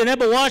ti the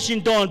neba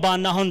Washington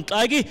ban na hunt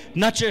agi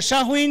nach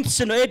shahwin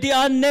sino edi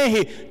an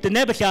nehi the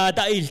neba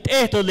da ilt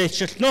etole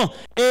shno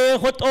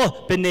hot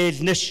o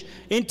benel nish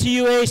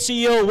NTUA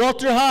CEO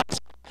Walter Haas.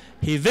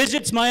 He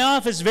visits my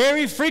office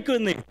very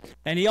frequently,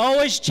 and he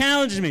always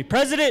challenges me.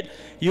 President,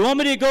 you want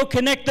me to go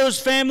connect those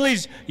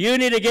families? You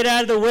need to get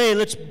out of the way.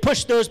 Let's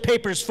push those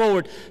papers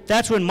forward.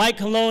 That's when Mike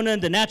Colonna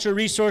and the Natural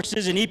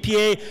Resources and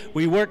EPA,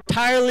 we work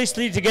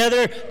tirelessly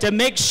together to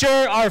make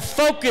sure our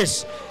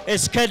focus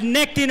is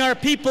connecting our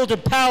people to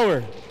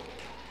power.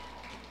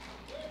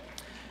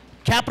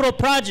 Capital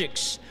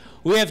projects.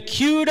 We have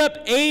queued up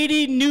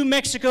 80 New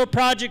Mexico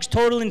projects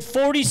totaling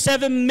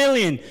 $47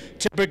 million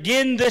to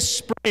begin this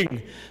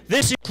spring.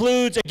 This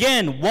includes,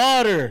 again,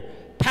 water,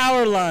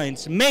 power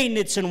lines,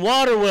 maintenance and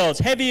water wells,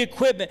 heavy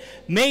equipment,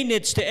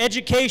 maintenance to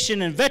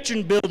education and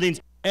veteran buildings,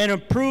 and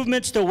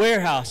improvements to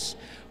warehouse.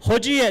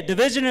 Hojiya,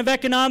 Division of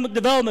Economic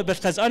Development,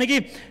 because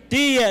anigi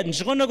diya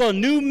nshgonago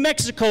New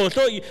Mexico,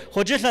 so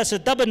hojila sa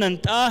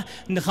tabananta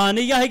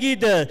nkhaniya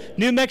the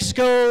New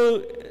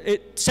Mexico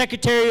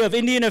Secretary of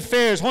Indian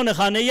Affairs hona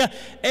khaniya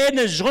and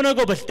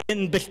nshgonago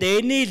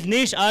basteni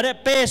nish are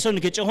peso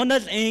ngiche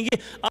hona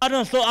ingi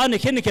aron so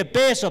anikinike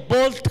peso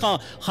bolt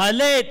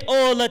khalet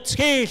ola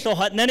tski so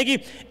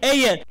hatnanigi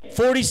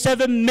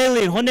 47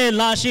 million hone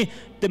lashi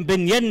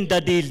ben da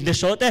dil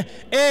nishote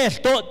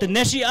sto the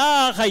neshi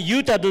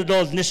yuta do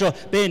nisho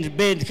ben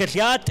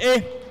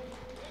khliat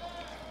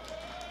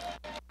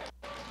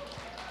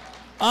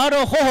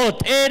aro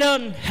hot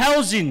eran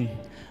housing.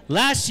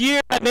 Last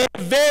year I made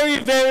a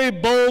very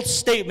bold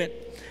statement.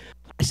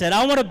 I said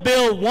I want to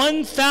build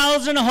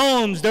 1,000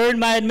 homes during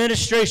my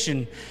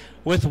administration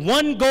with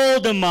one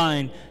goal in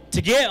mind,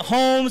 to get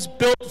homes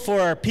built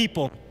for our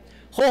people.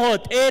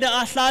 Hohot era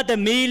asla de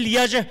mil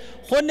yaje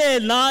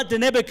hone la de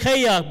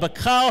nebekaya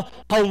bakao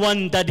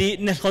hawan dadi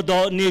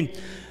nekhodo nin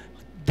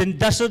den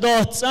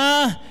dasodot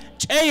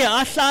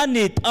cheya asla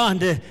nit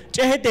ande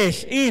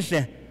chehedes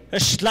ile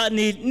shla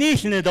nit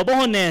nisne do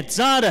bohne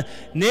zara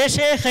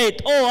neshe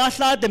khait o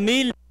asla de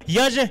mil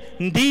yaje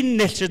din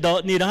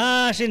nesdo ni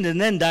ha shin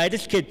den dai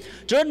this kid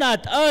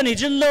jonat ani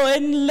jillo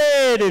en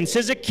leden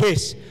says a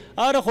kiss.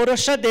 Aro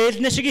khorasha del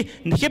neshigi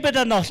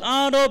nikibeda nos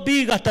aro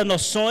bigata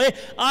nos soe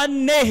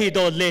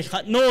anehido le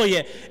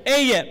noye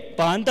eye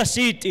banda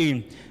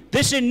sitin.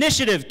 This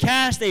initiative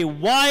cast a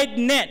wide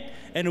net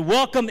and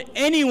welcomed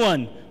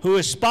anyone who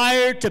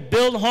aspired to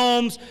build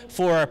homes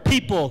for our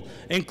people,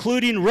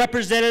 including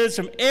representatives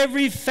from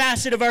every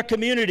facet of our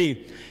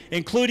community,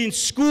 including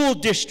school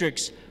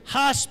districts,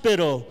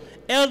 hospital,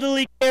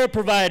 elderly care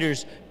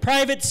providers,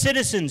 private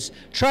citizens,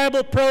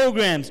 tribal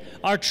programs,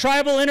 our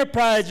tribal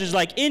enterprises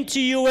like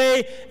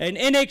NTUA and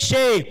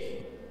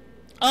NXA.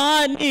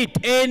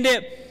 Anit and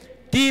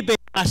dibe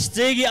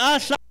astegi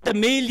asla the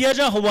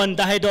milyaja huan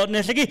dahidot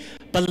nesegi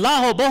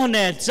balaho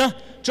bohnetza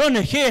John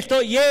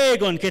Hesto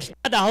Yegon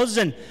Kesada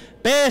Hosen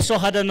peso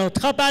hada no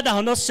trapada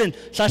honosin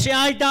sashi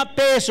aida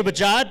peso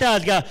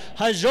bajada ga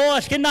hajo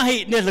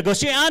askinahi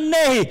negosi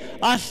anehi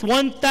as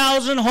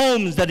 1,000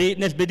 homes that it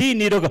nesbedi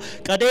nirogo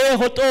kade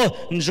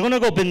hoto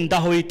njonago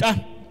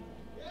bindahuita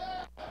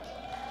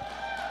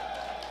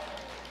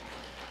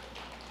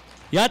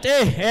Yat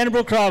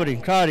Annabelle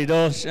Crowdy,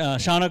 those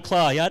Shauna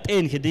Claw, Yat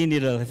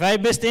Kedini. If I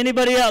missed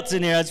anybody else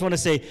in here, I just want to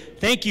say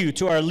thank you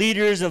to our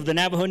leaders of the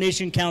Navajo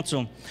Nation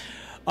Council.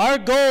 Our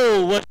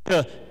goal was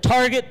to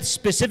target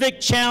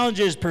specific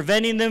challenges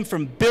preventing them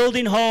from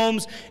building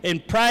homes in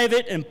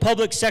private and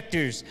public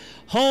sectors.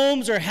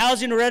 Homes or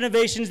housing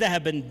renovations that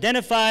have been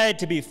identified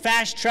to be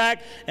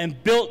fast-tracked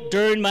and built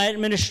during my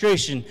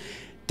administration.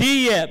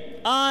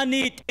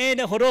 Anit ene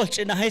horoch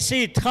in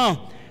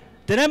the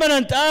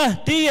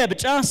Denemananta, Dia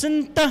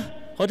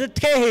Bicasenta,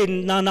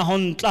 Hodekehin, Nana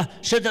Honta,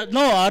 should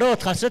no Aro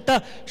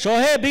Taseta,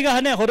 Shohe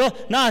Bigahane Horo,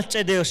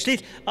 Nache de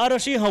Street,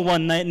 Aroshi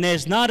Hawan,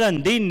 Nes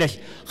Naran Dinesh,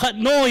 Hat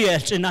no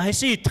yes, and I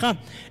see Tram,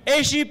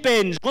 Eshi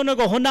Pens,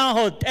 Honago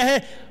Honaho,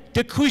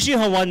 the Kushi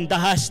Hawan, the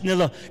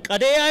Hasnillo,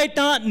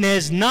 Kadeaita,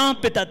 Nes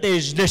Nampeta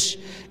Dish,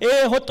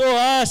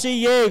 Hoto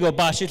Asi Yego,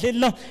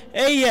 Bashillo,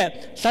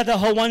 Sata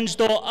Hawans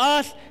do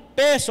As,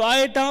 Beso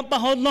Aita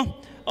Baholo.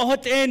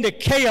 Ohot end the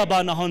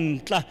Kayabana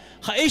Huntla,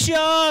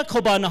 Haisha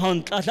Kobana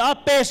Huntla, a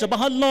peso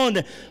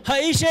Bahalon,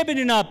 Haisha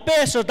Benina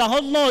peso, the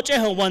whole lodge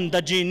one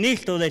the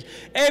Ginito,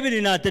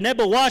 Evelina, the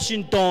Nebo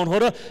Washington,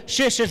 Horo,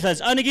 Shishas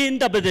has Anigin,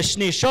 the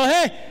Bedishni,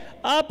 Shohe,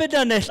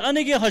 Abedanes,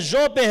 Anigi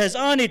Hajope has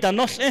Anita,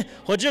 Nos,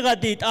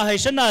 Hojagadit,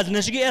 Ahishanad,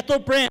 Nishgi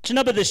Eto branch,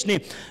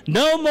 Nabadishni.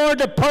 No more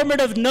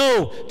Department of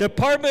No,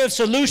 Department of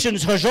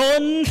Solutions,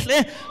 Hajon,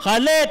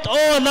 Halet,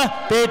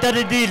 Ola,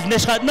 Petadil,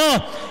 Nishat,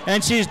 no.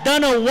 And she's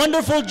done a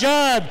wonderful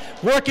job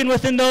working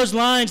within those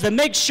lines to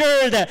make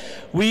sure that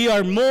we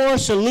are more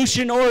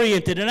solution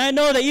oriented. And I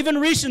know that even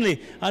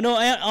recently, I know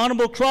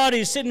Honorable Crowdy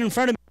is sitting in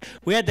front of me.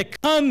 We had to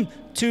come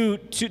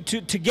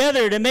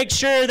together to make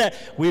sure that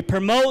we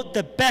promote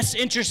the best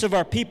interests of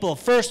our people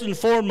first and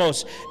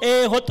foremost.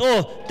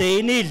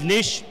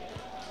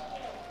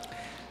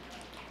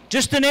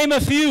 Just to name a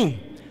few,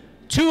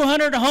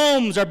 200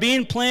 homes are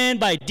being planned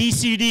by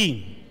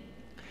DCD.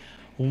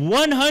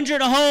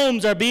 100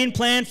 homes are being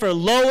planned for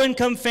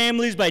low-income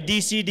families by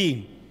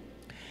DCD.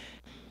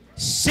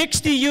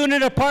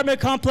 60-unit apartment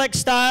complex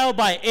style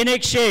by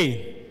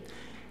NHA.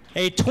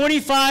 A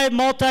 25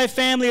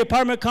 multi-family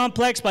apartment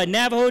complex by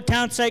Navajo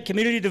Townsite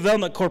Community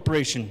Development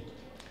Corporation.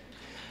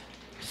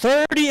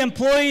 30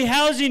 employee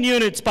housing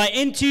units by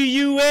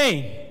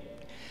NTUA.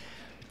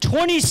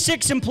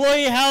 26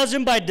 employee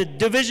housing by the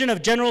Division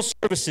of General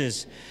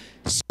Services.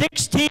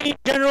 16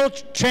 general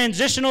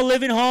transitional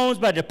living homes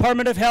by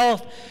Department of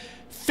Health,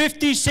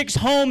 56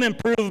 home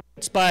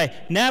improvements by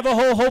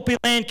Navajo Hopi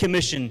Land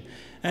Commission,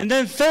 and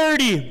then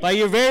 30 by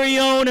your very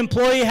own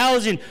employee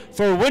housing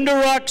for Window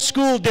Rock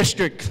School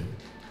District.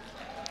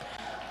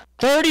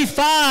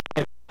 35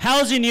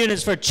 housing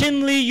units for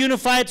Chinle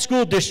Unified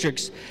School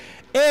Districts.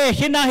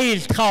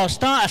 Hinahil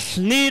Khausta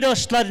Asnido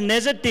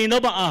Sladneza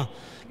Dinoba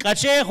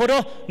Kache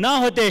Horo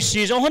Nahote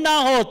Shis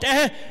Ohonahot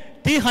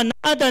Ti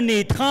Hanada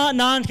ni Tha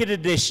Nan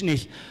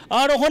Kidishni.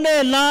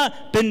 Arohone la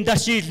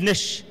Bindashil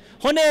Nish.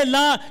 Hone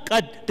la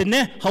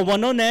Kadne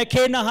Hawanone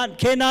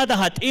Kena the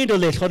Hat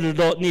Indole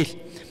Hodot.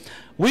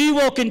 We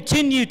will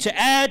continue to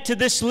add to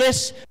this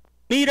list,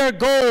 meet our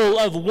goal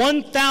of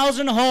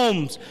 1,000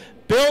 homes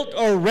built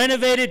or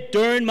renovated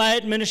during my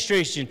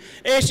administration.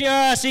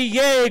 Eshia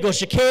Yego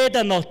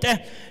Shikeda Note,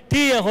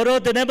 Tia Horo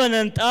de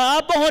Nebanant,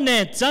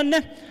 Abohonet, Son,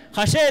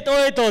 Hashet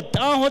Oito,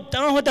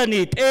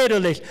 Tahotanit,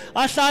 Edolis,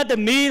 Asa the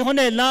Meal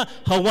Honela,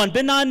 Hawan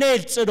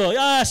Benanel, Sodo,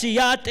 Asi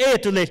Yat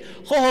Etolis,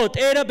 Hot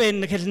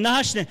Eraben,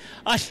 Nashne,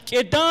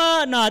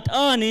 Ashkeda not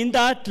on in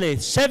that place,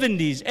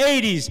 70s,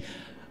 80s.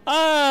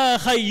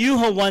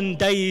 Hayuha 1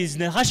 days,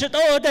 Hashat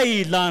all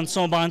day land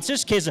so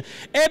bansis case,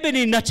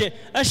 Ebony Nutche,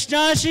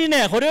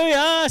 Ashnashine,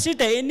 Horea,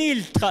 Sita,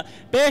 Nil,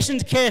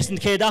 patient case and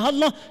Keda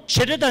Hallo,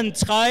 Chitted and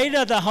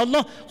Skida, the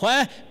Hallo,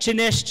 where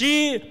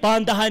Chineshi,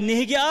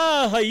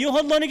 Bandahaniga,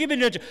 Hayuha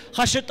Lonigibin,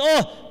 Hashat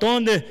all,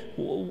 don't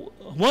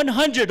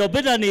 100 of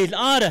Bidanil,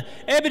 Ada,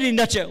 Ebony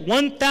Nutche,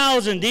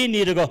 1,000 they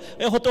need to go,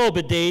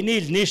 Ehotobe, they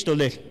need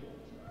Nishtole.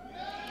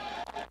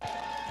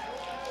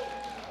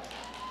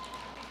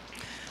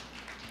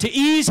 To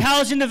ease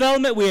housing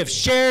development, we have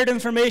shared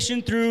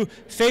information through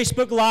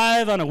Facebook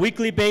Live on a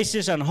weekly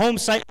basis on home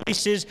site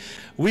leases.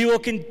 We will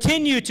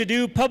continue to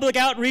do public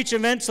outreach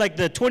events like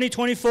the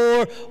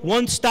 2024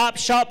 One-Stop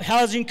Shop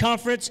Housing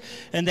Conference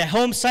and the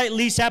home site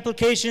lease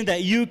application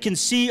that you can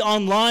see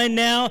online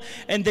now,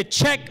 and the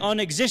check on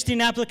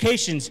existing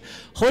applications.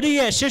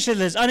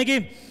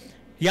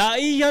 Ya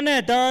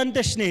iyane dan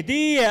deshni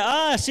di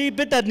si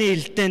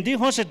bidanil tendi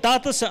hose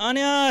data sa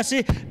anya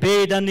si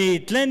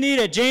bedani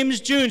tlenni James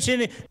June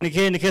si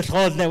nike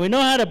khodne. We know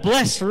how to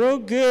bless real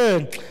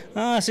good.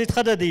 Si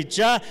tkada di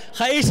ja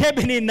khais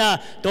hebni na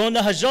don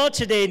la hajot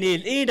today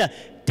nil ida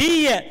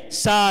dia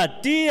sa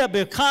dia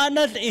be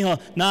khanat iho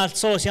na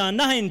sosyan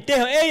na hin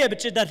teho eya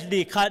bichidat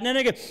di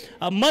khatne.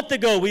 A month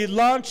ago we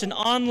launched an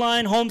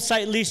online home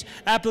site lease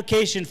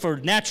application for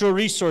natural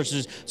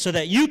resources so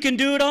that you can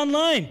do it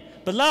online.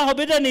 But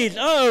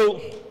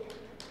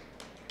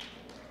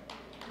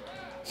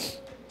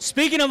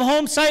speaking of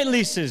home site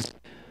leases,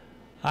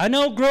 I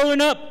know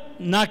growing up,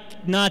 and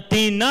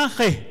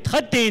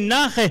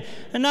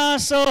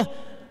also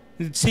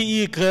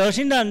see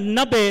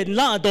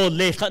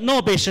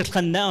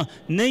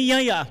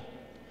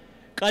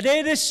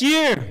this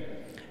year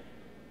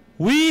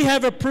we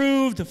have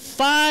approved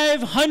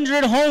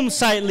 500 home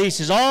site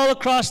leases all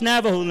across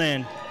Navajo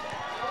land.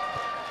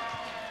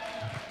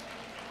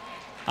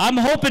 I'm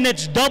hoping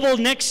it's double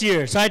next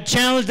year, so I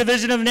challenge the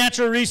Division of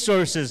Natural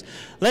Resources.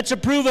 Let's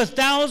approve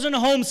 1,000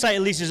 home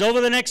site leases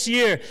over the next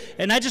year.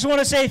 And I just want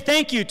to say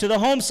thank you to the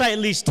home site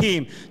lease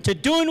team to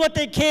doing what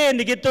they can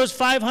to get those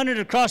 500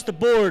 across the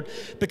board,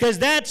 because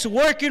that's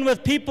working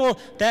with people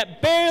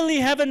that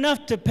barely have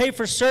enough to pay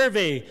for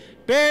survey,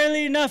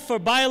 barely enough for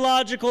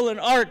biological and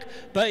ARC,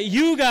 but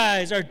you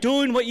guys are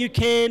doing what you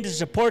can to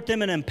support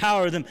them and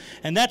empower them.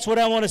 And that's what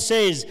I want to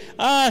say is,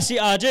 si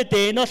aje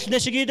te not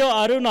nishigido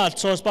arunat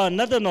sospa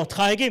another not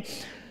kaigi,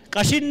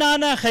 kashin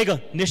nana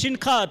hega, nishin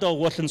ka do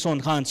watan son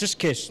khan, just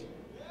kiss.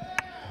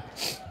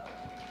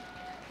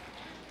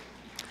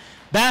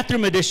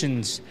 Bathroom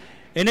additions.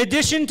 In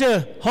addition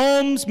to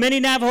homes, many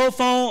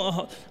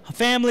Navajo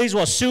families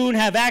will soon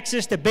have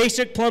access to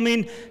basic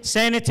plumbing,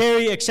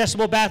 sanitary,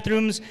 accessible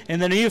bathrooms in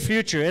the near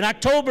future. In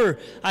October,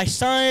 I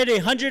signed a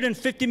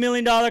 $150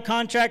 million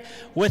contract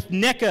with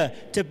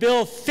NECA to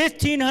build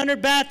 1,500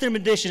 bathroom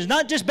additions.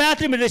 Not just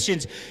bathroom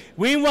additions.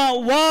 We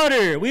want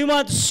water, we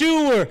want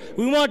sewer,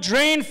 we want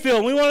drain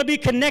fill, we want to be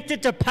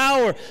connected to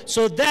power.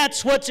 So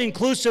that's what's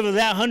inclusive of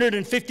that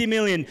 $150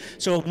 million.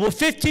 So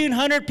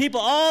 1,500 people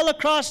all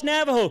across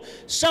Navajo,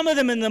 some of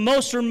them in the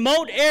most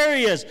remote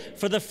areas,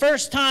 for the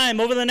first time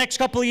over the next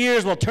couple of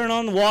years will turn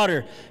on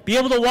water, be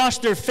able to wash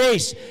their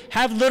face,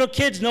 have little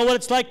kids know what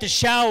it's like to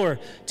shower,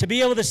 to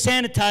be able to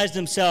sanitize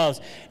themselves.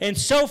 And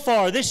so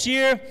far, this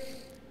year,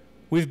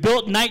 we've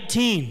built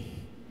 19.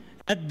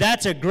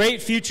 That's a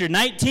great future,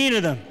 19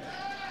 of them.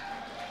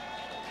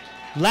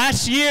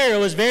 Last year, it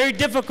was very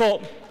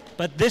difficult,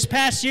 but this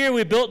past year,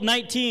 we built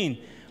 19.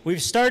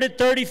 We've started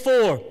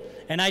 34.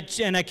 And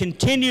I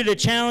continue to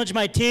challenge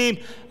my team.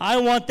 I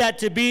want that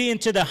to be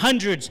into the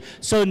hundreds.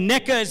 So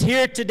NECA is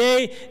here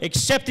today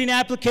accepting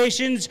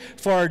applications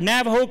for our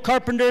Navajo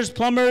carpenters,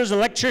 plumbers,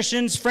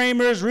 electricians,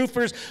 framers,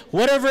 roofers,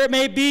 whatever it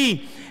may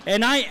be.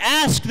 And I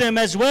ask them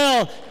as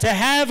well to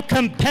have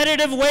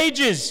competitive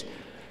wages.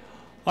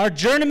 Our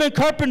journeyman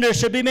carpenters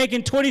should be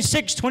making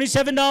 $26,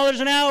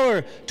 $27 an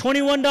hour,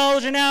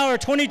 $21 an hour,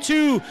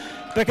 $22,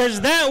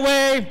 because that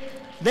way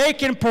they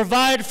can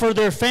provide for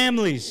their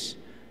families.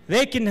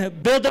 They can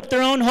build up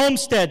their own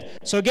homestead.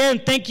 So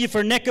again, thank you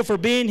for NECA for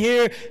being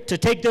here to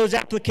take those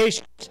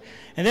applications.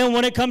 And then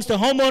when it comes to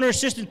homeowner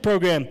assistance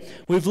program,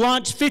 we've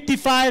launched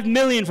 $55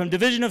 million from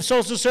Division of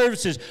Social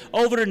Services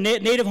over to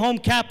Native Home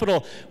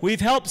Capital. We've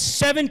helped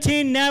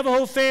 17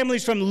 Navajo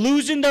families from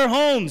losing their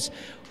homes,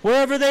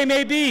 wherever they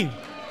may be.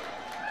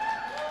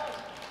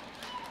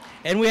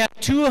 And we have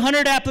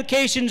 200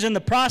 applications in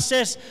the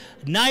process.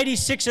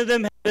 96 of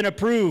them have been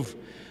approved.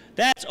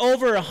 That's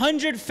over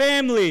 100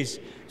 families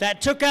that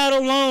took out a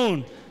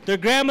loan. Their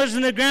grandmas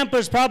and their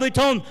grandpas probably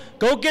told them,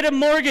 go get a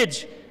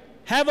mortgage,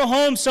 have a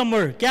home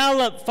somewhere,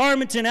 Gallup,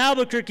 Farmington,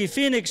 Albuquerque,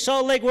 Phoenix,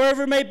 Salt Lake,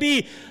 wherever it may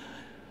be.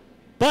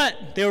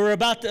 But they were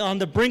on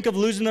the brink of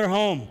losing their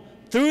home.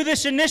 Through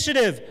this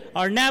initiative,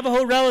 our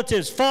Navajo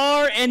relatives,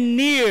 far and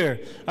near,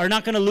 are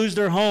not going to lose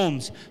their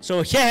homes.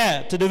 So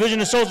yeah, to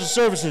Division of Social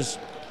Services.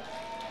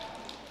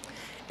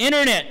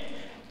 Internet.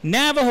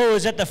 Navajo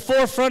is at the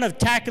forefront of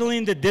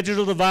tackling the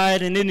digital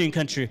divide in Indian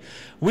country.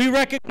 We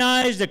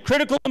recognize the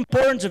critical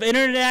importance of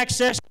internet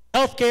access,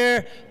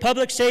 healthcare,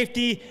 public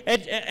safety,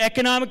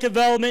 economic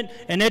development,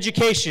 and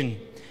education.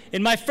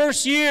 In my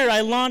first year, I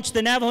launched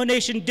the Navajo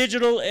Nation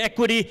Digital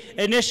Equity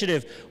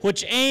Initiative,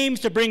 which aims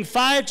to bring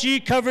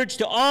 5G coverage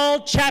to all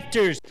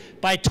chapters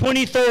by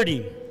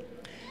 2030.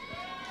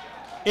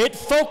 It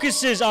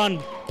focuses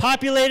on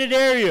populated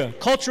area,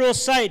 cultural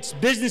sites,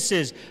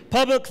 businesses,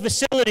 public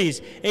facilities.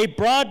 A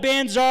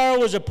broadband czar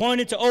was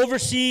appointed to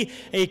oversee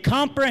a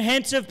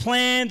comprehensive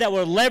plan that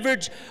will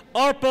leverage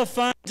ARPA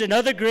funds and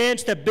other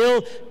grants to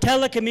build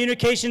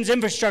telecommunications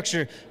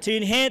infrastructure to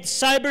enhance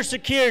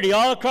cybersecurity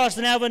all across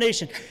the Navajo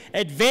Nation.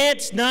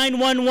 Advanced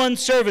 911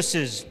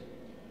 services.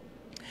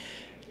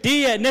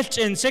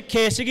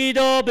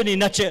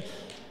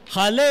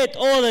 Halet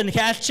olan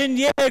kachin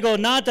yego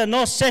nata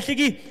no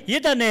setigi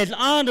yidanel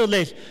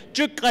andolet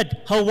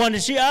jukad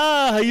hawanishi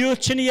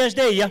hayuchini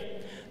yasdeya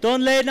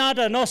don le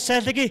nata no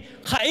setigi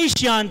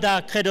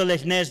haishanda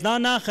kedolet nes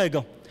nana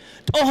hego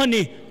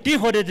ohani di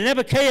hode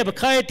never kaya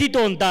bakaya ti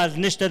don dal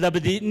nista da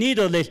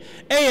nidolet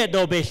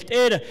do belt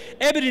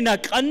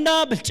ebrina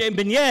kanda belchen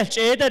benyel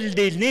eda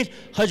dilni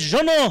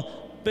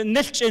hajono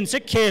Nilchin se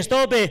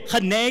kesto be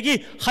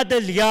hanegi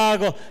hadel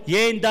yago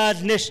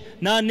yendad nish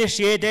na nish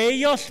yede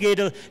yos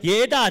gedel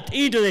yedat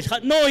idel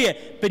noye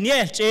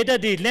benyel eda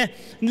dilne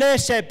le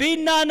se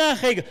binana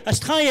heg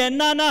asthaya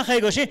nana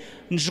hegoshi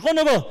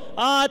njgonogo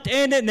at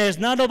ene nes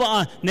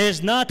nanoba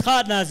nes not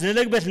khat nas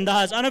leg betn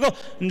das anago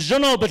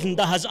njono betn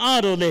das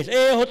ado le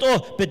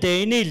hoto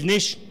bedenil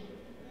nish.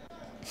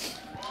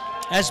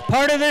 As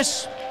part of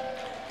this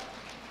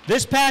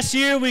past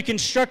year, we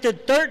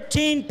constructed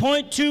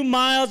 13.2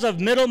 miles of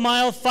middle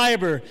mile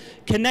fiber,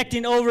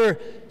 connecting over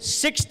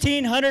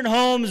 1,600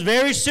 homes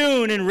very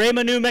soon in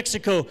Rema, New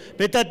Mexico.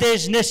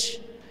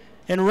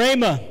 In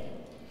Rema.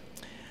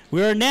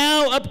 We are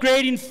now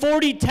upgrading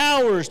 40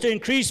 towers to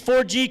increase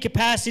 4G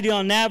capacity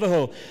on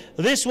Navajo.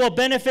 This will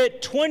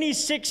benefit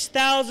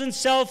 26,000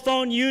 cell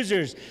phone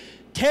users,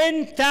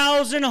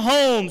 10,000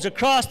 homes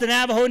across the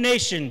Navajo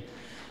Nation.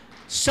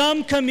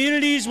 Some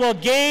communities will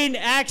gain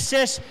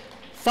access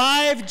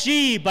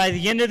 5G by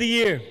the end of the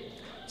year.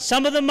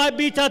 Some of them might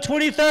be till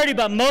 2030,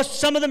 but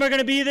some of them are going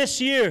to be this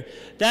year.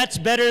 That's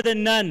better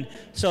than none.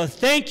 So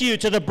thank you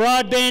to the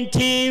broadband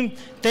team.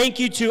 Thank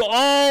you to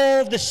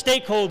all the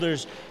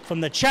stakeholders from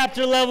the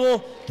chapter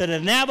level to the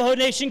Navajo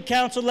Nation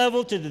Council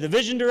level to the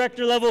division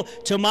director level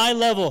to my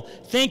level.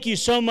 Thank you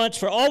so much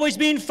for always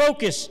being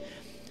focused.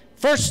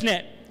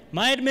 FirstNet,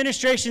 my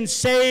administration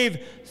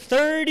saved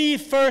 30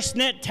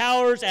 FirstNet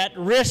towers at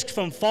risk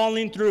from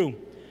falling through.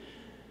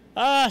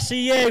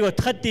 Siego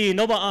Tati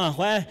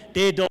Nova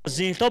de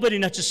Dozi,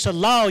 Tobin not just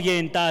allow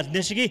yen that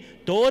Nishigi,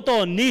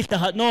 Dodo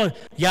Nita no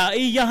Ya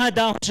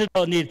Yaha should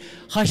need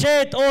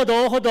Hashet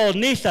Odo Hodo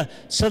Nita,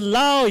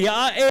 Salau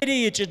Ya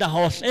Edi the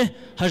house,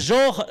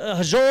 Hajo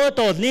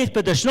to Nith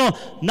but the snow,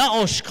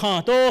 Naosh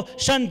Kanto,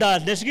 Shanda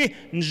Nishigi,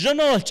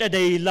 Jono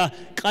Chadela,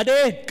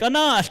 Kade,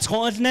 Kana,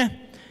 Tone.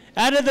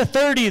 Out of the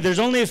 30, there's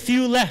only a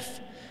few left.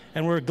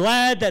 And we're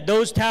glad that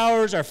those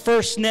towers are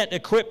FirstNet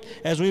equipped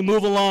as we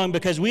move along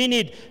because we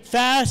need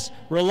fast,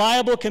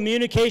 reliable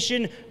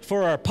communication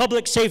for our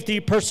public safety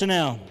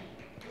personnel.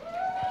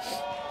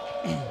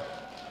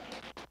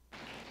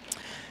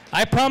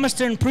 I promised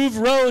to improve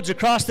roads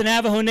across the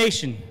Navajo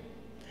Nation.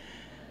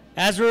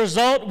 As a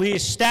result, we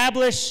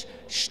established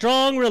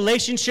strong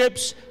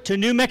relationships to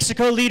New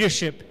Mexico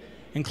leadership,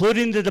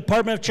 including the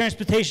Department of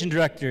Transportation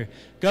Director,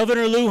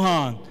 Governor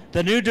Lujan,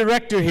 the new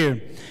director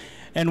here.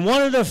 And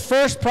one of the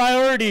first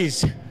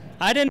priorities,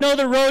 I didn't know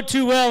the road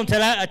too well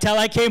until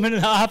I came into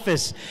the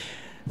office.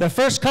 The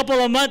first couple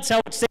of months, I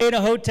would stay in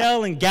a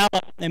hotel in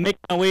Gallup and make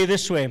my way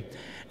this way.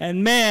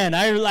 And man,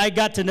 I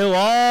got to know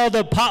all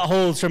the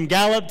potholes from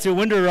Gallup to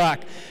Window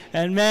Rock.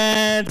 And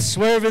man,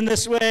 swerving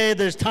this way,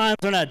 there's times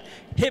when I'd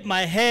hit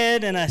my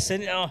head and I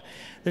said,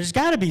 there's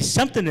got to be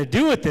something to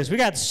do with this. We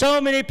got so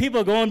many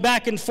people going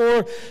back and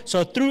forth.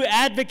 So through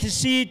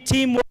advocacy,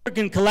 teamwork,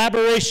 and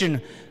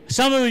collaboration,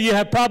 some of you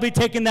have probably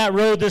taken that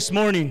road this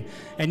morning,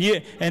 and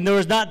there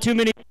was not too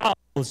many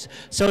potholes.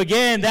 So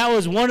again, that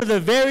was one of the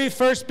very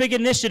first big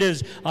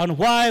initiatives on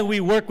why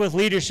we work with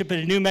leadership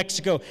in New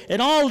Mexico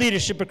and all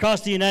leadership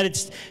across the United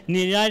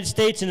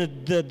States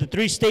and the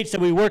 3 states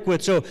that we work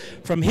with. So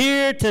from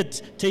here to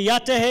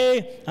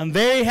Yatahe, I'm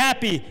very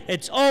happy.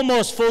 It's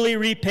almost fully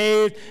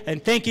repaved,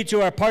 and thank you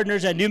to our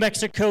partners at New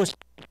Mexico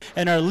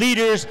and our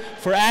leaders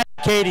for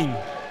advocating.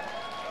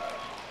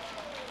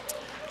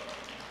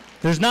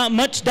 There's not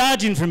much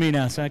dodging for me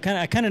now, so I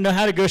kind of know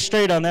how to go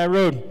straight on that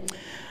road.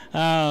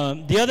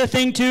 The other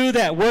thing, too,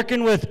 that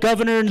working with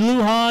Governor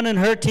Lujan and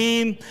her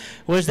team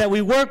was that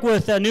we work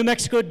with New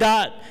Mexico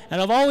DOT,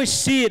 and I've always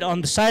seen it on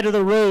the side of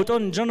the road.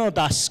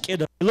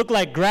 It look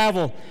like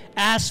gravel,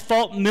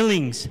 asphalt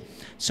millings.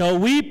 So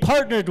we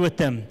partnered with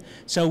them.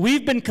 So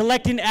we've been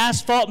collecting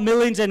asphalt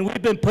millings and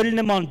we've been putting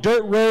them on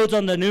dirt roads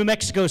on the New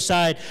Mexico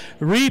side,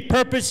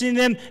 repurposing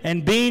them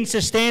and being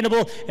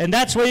sustainable. And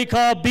that's what you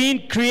call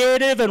being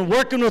creative and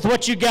working with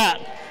what you got.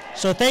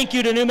 So thank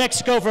you to New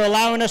Mexico for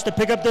allowing us to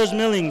pick up those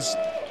millings.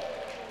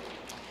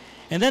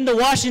 And then the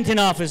Washington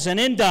office and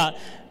NDOT,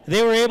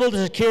 they were able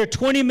to secure a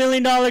 $20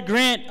 million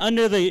grant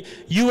under the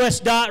U.S.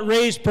 DOT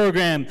RAISE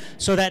program,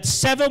 so that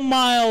 7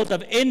 miles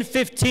of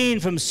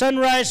N15 from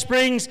Sunrise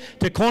Springs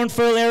to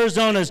Cornfield,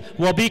 Arizona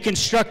will be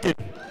constructed.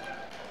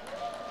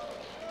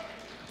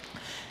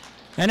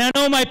 And I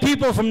know my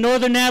people from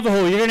Northern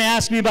Navajo, you're going to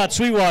ask me about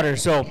Sweetwater.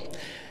 So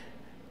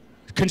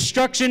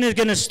construction is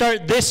going to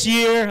start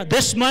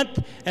this month,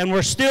 and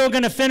we're still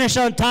going to finish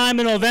on time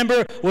in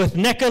November with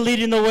NECA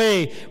leading the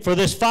way for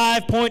this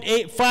 5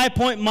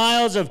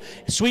 miles of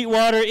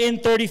Sweetwater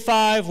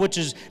N35, which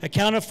is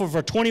accounted for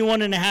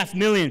 $21.5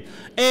 million.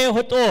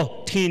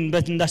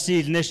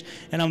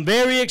 And I'm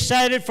very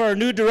excited for our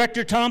new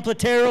director, Tom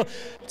Platero.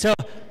 So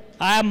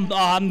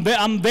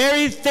I'm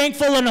very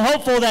thankful and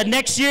hopeful that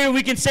next year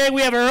we can say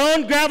we have our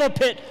own gravel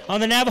pit on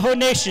the Navajo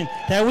Nation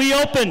that we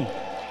open.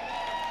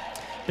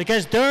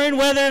 Because during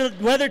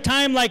weather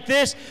time like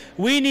this,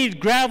 we need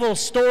gravel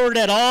stored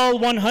at all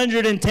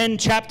 110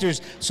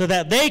 chapters so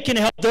that they can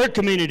help their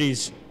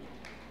communities.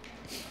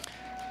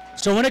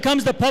 So when it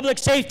comes to public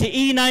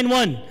safety,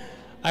 E91,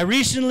 I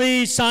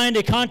recently signed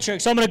a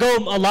contract. So I'm going to go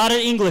a lot of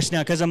English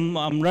now because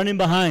I'm running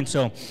behind.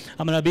 So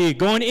I'm going to be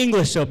going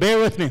English, so bear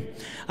with me.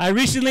 I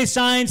recently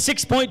signed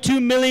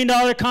 $6.2 million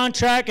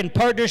contract in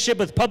partnership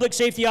with Public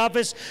Safety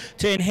Office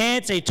to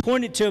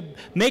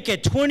make a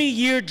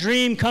 20-year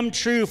dream come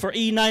true for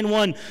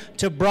E91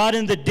 to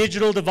broaden the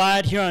digital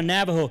divide here on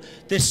Navajo.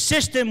 The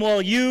system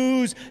will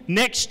use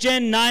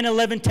next-gen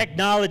 911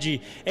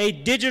 technology, a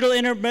digital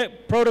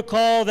internet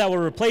protocol that will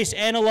replace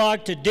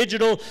analog to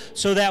digital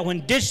so that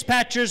when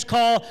dispatchers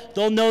call,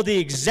 they'll know the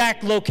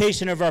exact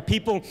location of our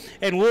people,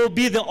 and we'll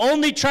be the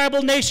only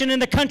tribal nation in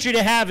the country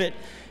to have it.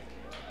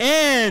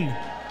 And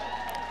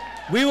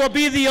we will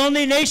be the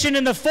only nation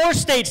in the 4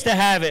 states to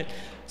have it.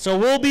 So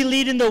we'll be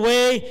leading the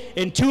way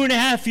in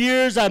 2.5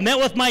 years. I met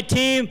with my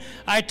team.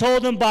 I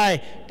told them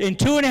in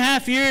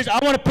 2.5 years, I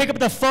want to pick up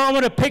the phone. I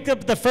want to pick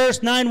up the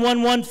first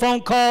 911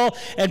 phone call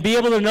and be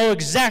able to know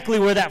exactly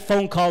where that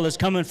phone call is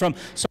coming from.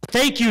 So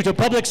thank you to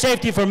Public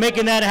Safety for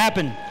making that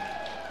happen.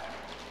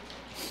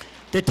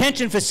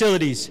 Detention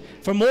facilities.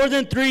 For more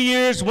than 3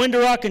 years,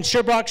 Window Rock and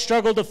Shiprock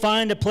struggled to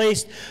find a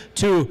place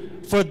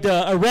for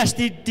the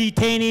arrested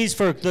detainees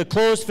for the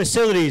closed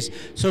facilities.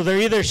 So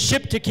they're either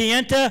shipped to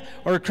Kayenta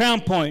or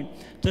Crown Point.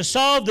 To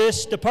solve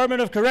this,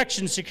 Department of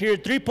Corrections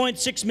secured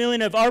 $3.6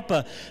 million of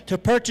ARPA to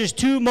purchase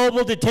 2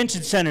 mobile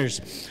detention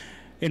centers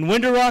in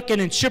Window Rock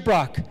and in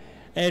Shiprock.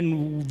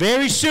 And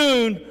very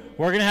soon,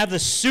 we're going to have the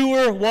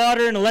sewer,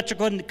 water, and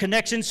electrical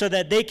connections so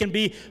that they can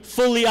be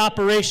fully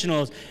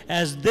operational.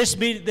 As this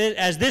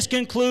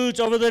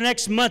concludes over the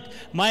next month,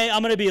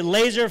 I'm going to be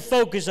laser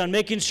focused on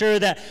making sure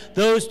that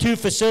those 2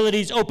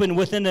 facilities open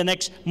within the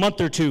next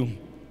month or 2.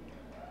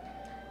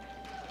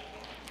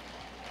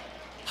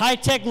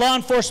 High-tech law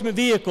enforcement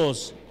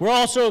vehicles. We're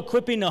also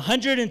equipping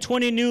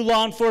 120 new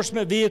law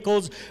enforcement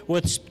vehicles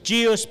with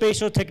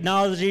geospatial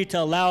technology to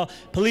allow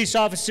police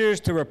officers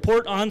to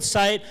report on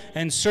site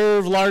and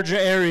serve larger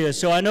areas.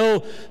 So I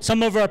know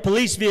some of our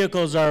police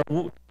vehicles are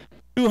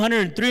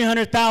 200,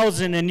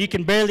 300,000, and you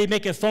can barely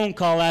make a phone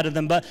call out of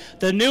them. But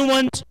the new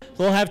ones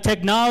will have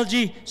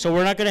technology, so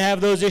we're not going to have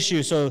those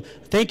issues. So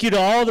thank you to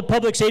all the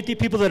public safety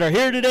people that are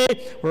here today.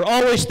 We're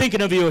always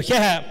thinking of you.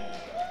 Yeah.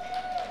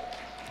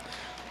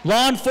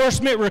 Law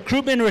enforcement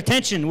recruitment and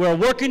retention. We're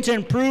working to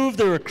improve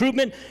the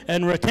recruitment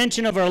and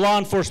retention of our law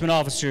enforcement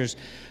officers.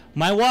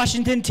 My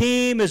Washington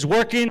team is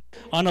working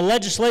on a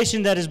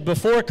legislation that is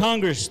before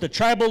Congress, the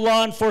Tribal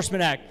Law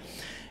Enforcement Act,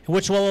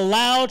 which will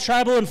allow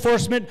tribal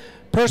enforcement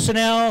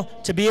personnel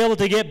to be able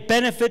to get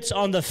benefits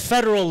on the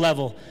federal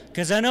level.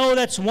 Because I know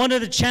that's one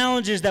of the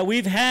challenges that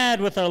we've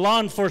had with our law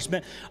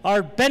enforcement.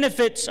 Our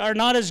benefits are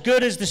not as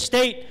good as the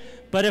state,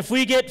 but if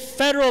we get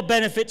federal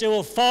benefits, it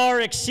will far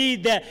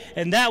exceed that,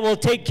 and that will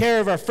take care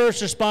of our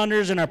first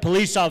responders and our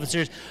police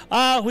officers.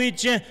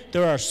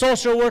 There are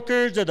social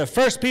workers, they're the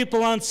first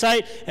people on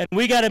site, and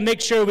we got to make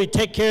sure we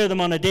take care of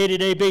them on a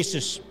day-to-day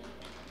basis.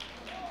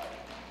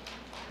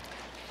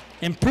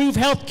 Improve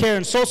health care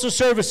and social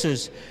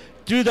services.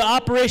 Through the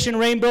Operation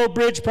Rainbow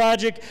Bridge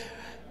project,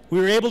 we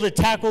were able to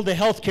tackle the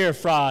health care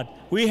fraud.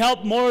 We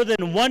helped more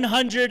than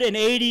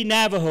 180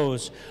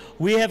 Navajos.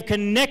 We have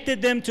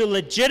connected them to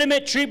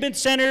legitimate treatment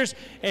centers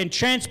and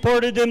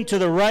transported them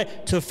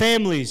to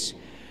families.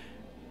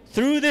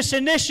 Through this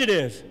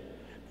initiative,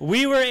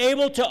 we were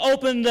able to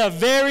open the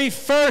very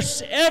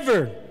first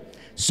ever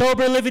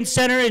sober living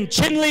center in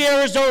Chinle,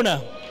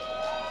 Arizona,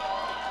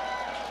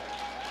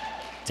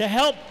 to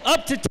help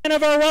up to 10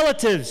 of our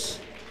relatives.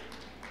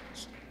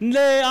 And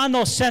that's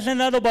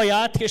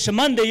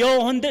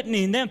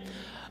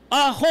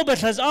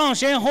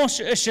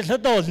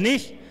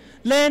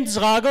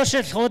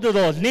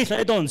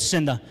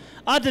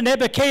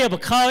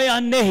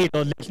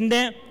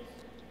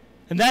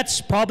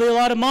probably a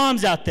lot of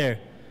moms out there,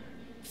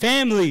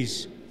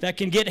 families that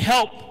can get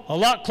help a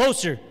lot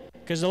closer,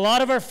 because a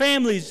lot of our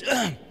families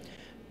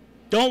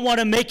don't want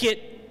to make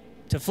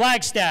it to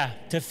Flagstaff,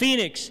 to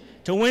Phoenix,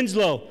 to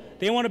Winslow.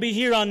 They want to be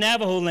here on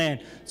Navajo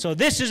land. So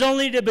this is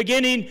only the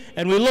beginning,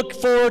 and we look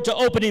forward to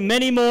opening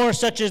many more,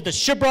 such as the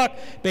Shiprock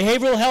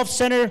Behavioral Health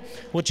Center,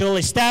 which will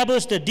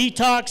establish the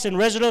detox and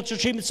residential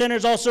treatment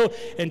centers also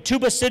in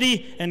Tuba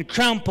City and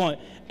Crown Point.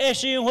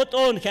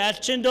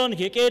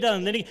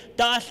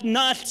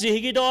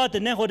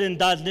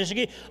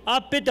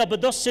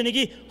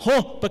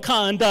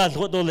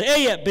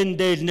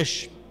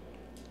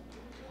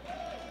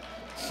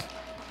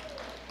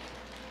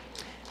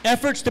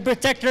 Efforts to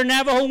protect our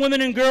Navajo women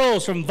and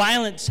girls from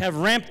violence have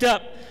ramped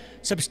up.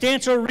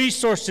 Substantial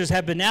resources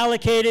have been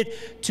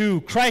allocated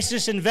to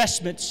crisis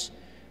investments.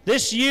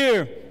 This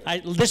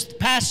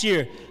past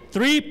year,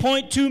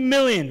 $3.2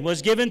 million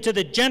was given to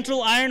the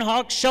Gentle Iron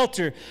Hawk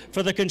Shelter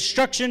for the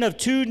construction of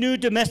 2 new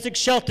domestic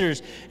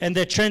shelters and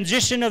the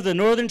transition of the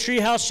Northern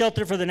Treehouse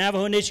Shelter for the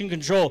Navajo Nation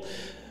Control.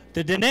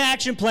 The Dene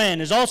Action Plan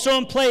is also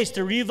in place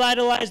to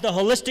revitalize the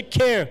holistic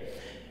care.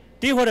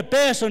 Di what a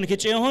person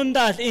gets in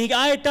Honda,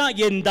 I thought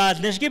yen dad,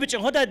 let's give it a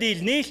Honda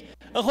deal, niche.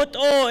 A hot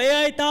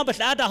I thought, but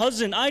at a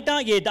husband, I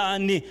thought ye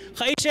dani.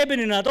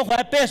 I don't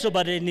have peso,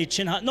 but in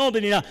Nichin hat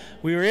nobody.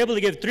 We were able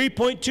to give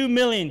 $3.2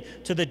 million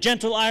to the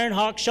Gentle Iron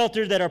Hawk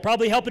shelters that are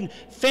probably helping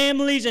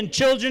families and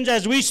children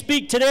as we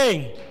speak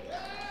today.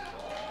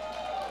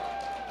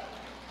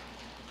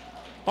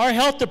 Our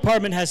health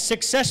department has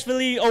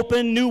successfully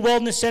opened new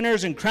wellness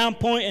centers in Crown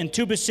Point and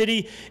Tuba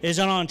City, is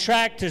on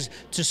track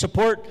to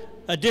support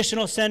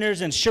additional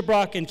centers in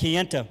Shiprock and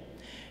Kayenta.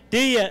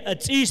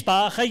 It's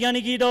Ispa,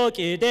 Hayanigido,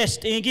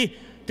 Dest Ingi,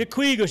 the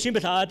Quigo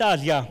Shimbata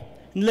Adalia,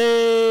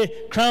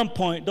 Le Crown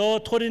Point, do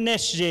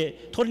Torines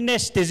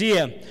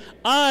Dizia,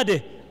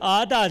 Ad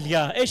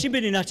Adalia,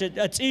 Eshibinach,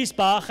 it's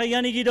Ispa,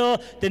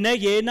 Hayanigido, the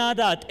Nege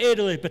Nadat,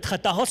 Edel, but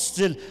Hata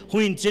Hostel,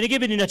 Huin,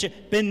 Zinigibinach,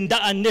 Benda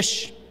and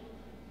Nish.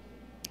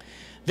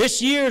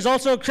 This year is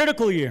also a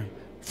critical year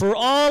for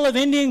all of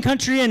Indian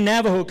country and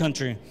Navajo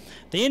country.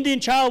 The Indian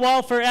Child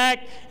Welfare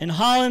Act in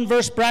Holland v.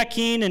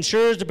 Brackeen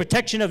ensures the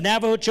protection of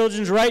Navajo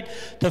children's right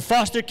to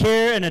foster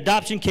care and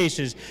adoption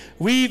cases.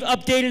 We've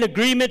updated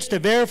agreements to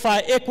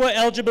verify ICWA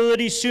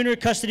eligibility sooner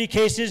custody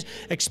cases,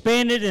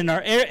 expanded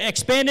our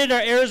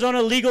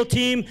Arizona legal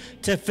team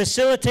to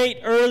facilitate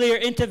earlier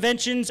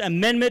interventions.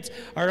 Amendments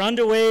are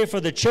underway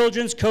for the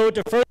Children's Code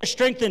to further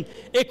strengthen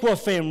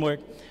ICWA framework.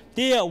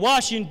 The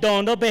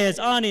Washington no behes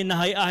ani na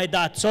hai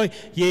dat so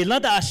ye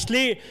lada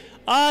asli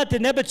the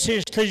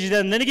nebetsish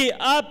tlijidan negi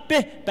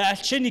abe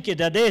bachinike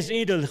da des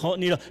idol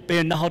nilo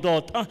be na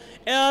hodot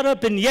era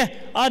bin ye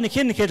ani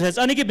kinike has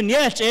ani bin ye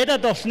eda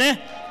dosne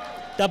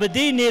da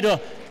bedi nido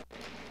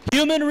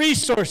human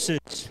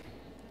resources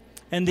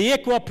and the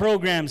ICWA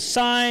program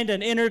signed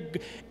an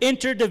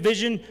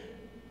interdivision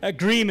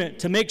agreement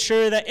to make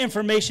sure that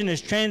information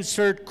is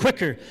transferred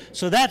quicker.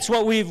 So that's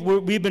what we've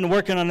been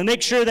working on, to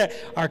make sure that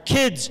our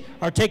kids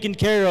are taken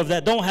care of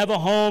that don't have a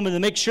home, and to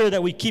make sure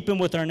that we keep them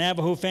with our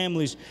Navajo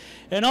families.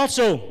 And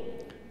also,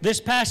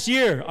 this past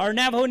year, our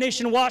Navajo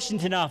Nation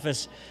Washington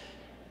office,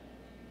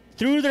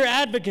 through their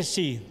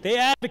advocacy, they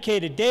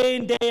advocated day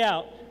in, day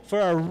out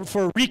for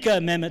RECA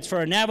amendments for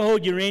our Navajo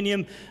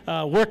uranium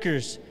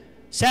workers.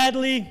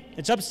 Sadly,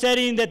 it's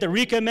upsetting that the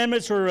RICA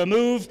amendments were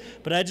removed,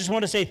 but I just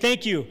want to say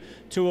thank you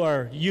to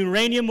our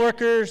uranium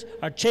workers,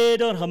 our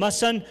Chedon,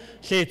 Hamasan,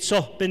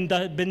 Setso,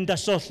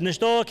 Bindasol,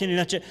 Nesto,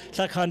 Kininache,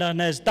 Sakana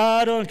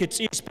Nesdaron,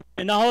 Kitsis,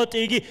 Nahot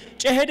Igi,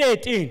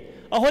 Chehedetin,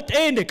 a hot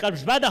end,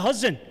 Kabsbada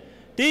Husband,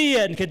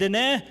 Dian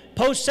Kedene,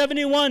 Post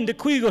 71, the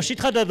Quigo,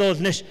 Shitadol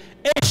Nish,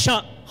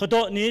 Esha,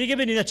 Hodot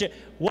Nigibinache,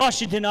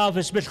 Washington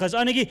office, because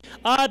Anigi,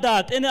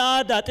 Adat, in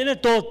a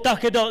dot,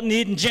 Takadot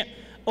need.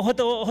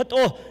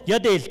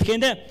 Yadel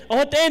kende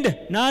end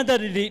nada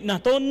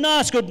nato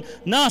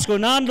nasko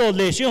nando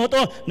leshi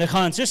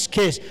Nekansis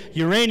case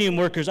uranium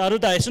workers out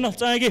of Dyson of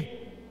Tagi.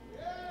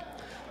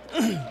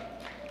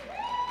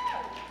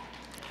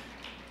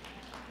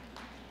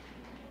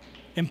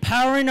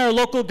 Empowering our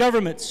local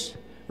governments,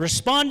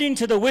 responding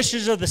to the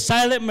wishes of the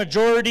silent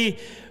majority,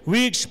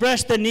 we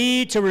expressed the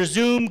need to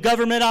resume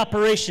government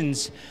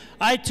operations.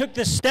 I took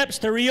the steps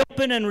to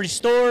reopen and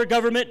restore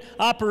government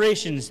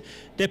operations.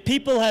 The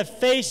people have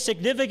faced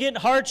significant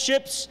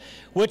hardships,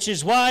 which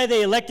is why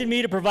they elected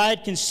me to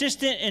provide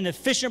consistent and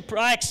efficient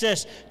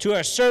access to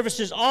our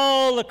services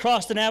all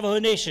across the Navajo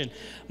Nation.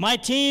 My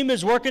team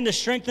is working to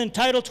strengthen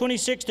Title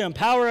 26 to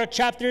empower our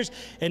chapters,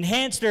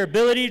 enhance their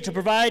ability to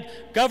provide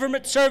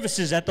government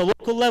services at the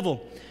local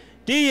level.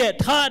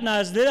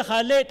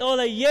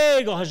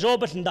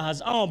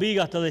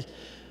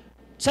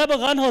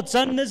 Sabagan hot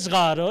sun is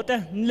garo,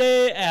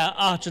 le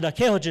archer the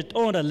kehojit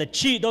on a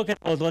lechi docket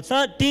or what's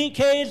that? Dink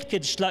kale,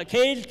 kid slak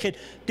kale, kid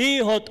D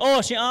hot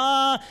oshi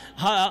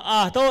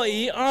to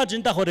e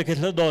argent the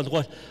hodicate dog.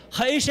 What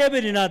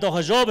Haishebina to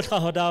Hajobit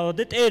Hahodao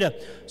did Ada.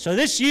 So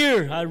this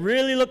year, I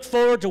really look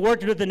forward to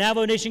working with the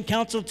Navajo Nation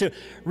Council to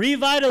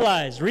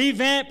revitalize,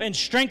 revamp, and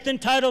strengthen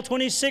Title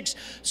 26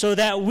 so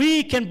that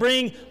we can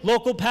bring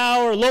local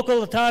power,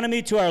 local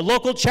autonomy to our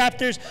local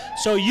chapters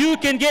so you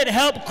can get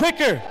help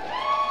quicker.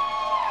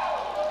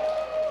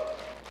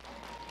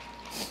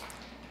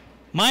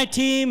 My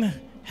team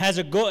had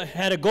a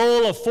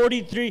goal of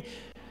 43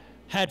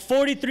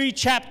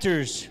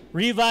 chapters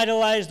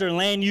revitalize their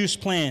land use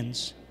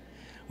plans.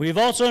 We've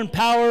also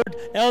empowered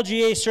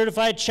LGA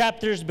certified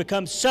chapters to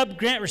become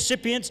sub-grant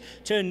recipients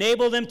to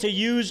enable them to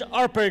use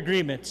ARPA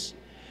agreements.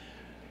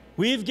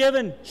 We've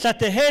given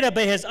Satehera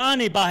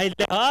Behezani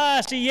Bahida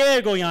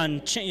Siego Yan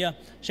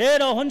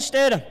Shero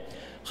Hunsteda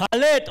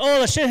Halet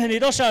all Shihani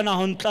Dosha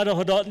Nahun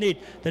Tadodot.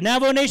 The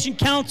Navajo Nation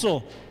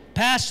Council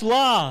passed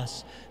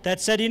laws that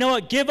said, you know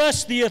what, give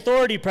us the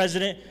authority,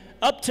 President,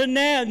 up to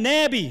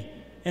NABI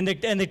and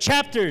the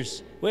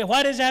chapters.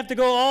 Why does it have to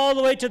go all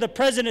the way to the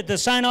President to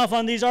sign off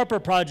on these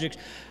ARPA projects?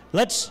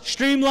 Let's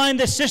streamline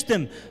the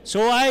system.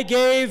 So I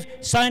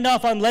signed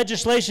off on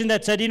legislation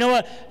that said, you know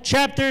what,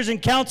 chapters and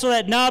council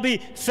at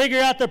NABI, figure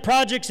out the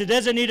projects. It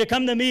doesn't need to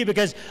come to me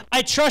because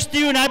I trust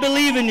you and I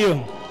believe in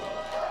you.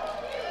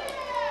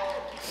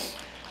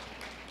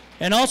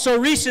 And also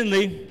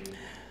recently,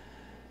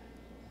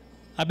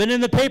 I've been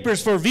in the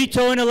papers for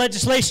vetoing a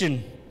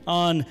legislation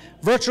on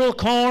virtual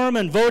quorum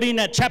and voting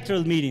at chapter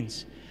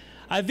meetings.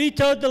 I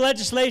vetoed the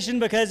legislation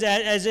because,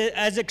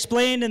 as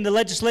explained in the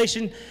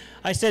legislation,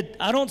 I said,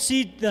 I don't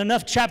see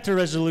enough chapter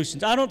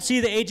resolutions. I don't see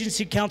the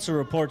agency council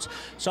reports.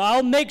 So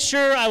I'll make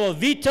sure I will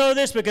veto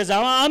this because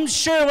I'm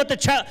sure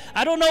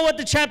I don't know what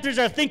the chapters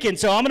are thinking.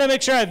 So I'm going to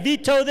make sure I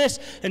veto this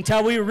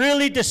until we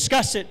really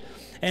discuss it.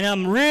 And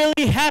I'm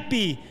really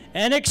happy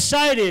and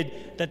excited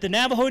that the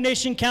Navajo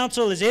Nation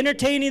Council is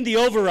entertaining the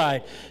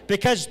override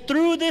because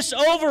through this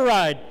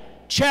override,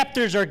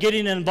 chapters are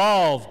getting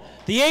involved.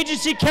 The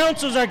agency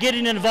councils are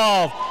getting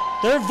involved.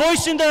 They're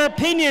voicing their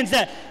opinions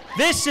that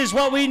this is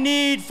what we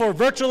need for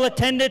virtual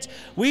attendance.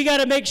 We got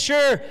to make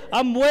sure.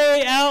 I'm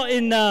way out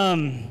in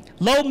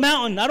Low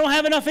Mountain. I don't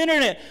have enough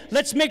internet.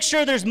 Let's make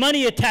sure there's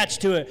money attached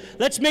to it.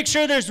 Let's make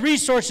sure there's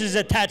resources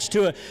attached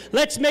to it.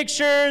 Let's make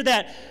sure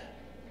that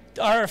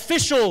our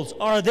officials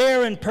are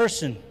there in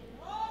person.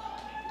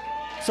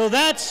 So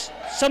that's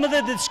some of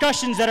the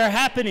discussions that are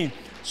happening.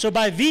 So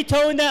by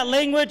vetoing that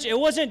language, it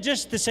wasn't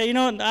just to say, you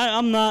know,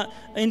 I'm not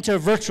into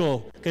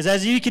virtual. Because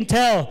as you can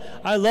tell,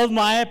 I love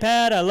my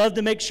iPad. I love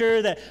to make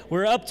sure that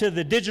we're up to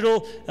the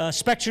digital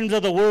spectrums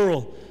of the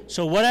world.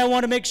 So what I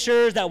want to make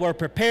sure is that we're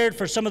prepared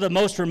for some of the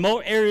most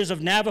remote areas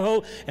of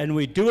Navajo, and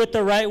we do it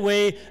the right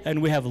way,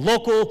 and we have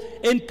local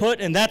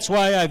input, and that's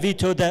why I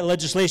vetoed that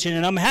legislation.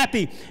 And I'm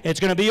happy it's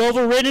going to be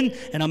overridden,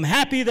 and I'm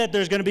happy that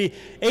there's going to be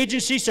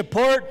agency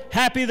support,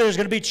 happy there's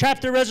going to be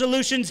chapter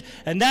resolutions,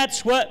 and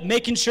that's what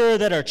making sure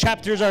that our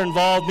chapters are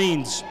involved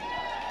means.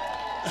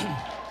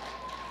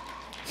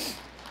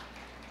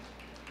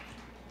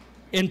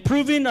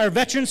 Improving our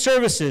veteran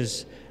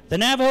services. The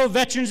Navajo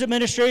Veterans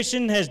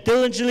Administration has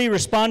diligently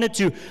responded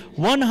to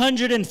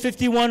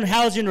 151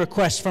 housing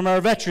requests from our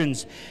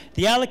veterans.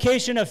 The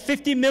allocation of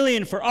 $50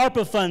 million for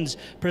ARPA funds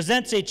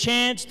presents a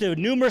chance to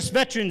numerous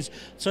veterans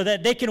so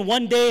that they can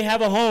one day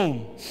have a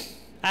home.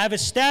 I have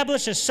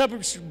established a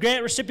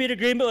sub-grant recipient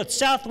agreement with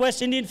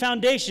Southwest Indian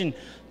Foundation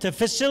to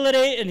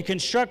facilitate and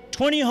construct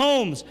 20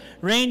 homes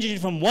ranging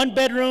from 1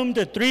 bedroom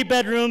to 3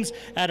 bedrooms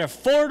at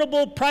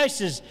affordable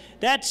prices.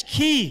 That's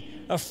key.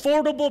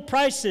 affordable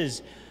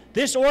prices.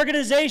 This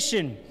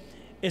organization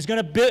is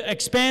going to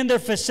expand their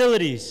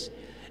facilities,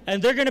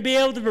 and they're going to be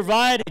able to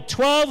provide a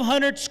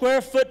 1,200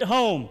 square foot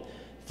home,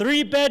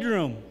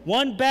 3-bedroom,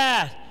 1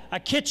 bath, a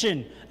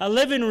kitchen, a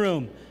living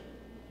room,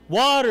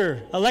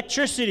 water,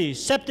 electricity,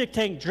 septic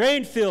tank,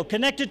 drain field,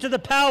 connected to the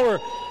power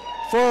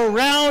for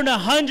around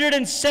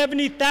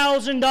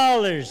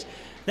 $170,000.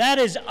 That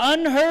is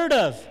unheard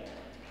of,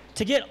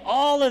 to get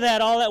all of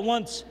that all at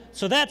once.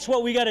 So that's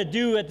what we got to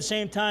do at the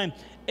same time.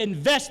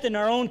 Invest in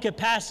our own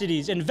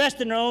capacities,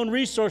 invest in our own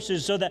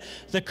resources so that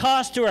the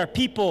cost to our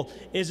people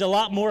is a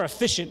lot more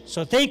efficient.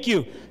 So thank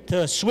you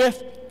to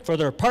SWIFT for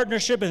their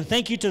partnership, and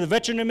thank you to the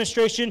Veteran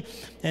Administration.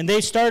 And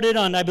they started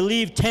on, I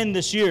believe, 10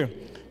 this year.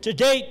 To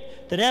date,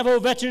 the Navajo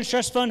Veterans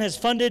Trust Fund has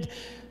funded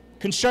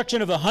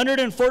construction of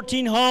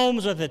 114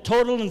 homes with a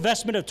total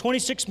investment of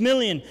 $26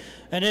 million.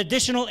 An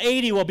additional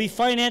 80 will be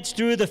financed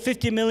through the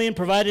 $50 million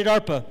provided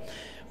ARPA.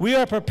 We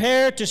are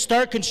prepared to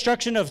start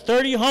construction of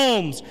 30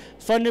 homes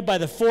funded by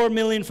the $4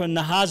 million from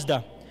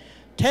NAHASDA.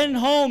 10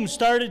 homes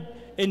started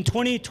in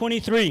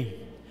 2023.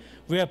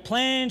 We have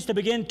plans to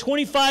begin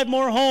 25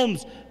 more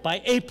homes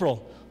by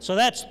April. So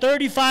that's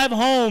 35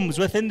 homes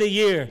within the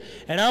year.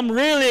 And I'm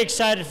really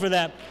excited for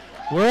that.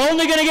 We're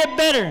only going to get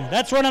better.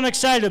 That's what I'm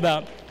excited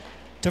about.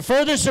 To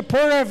further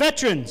support our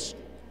veterans,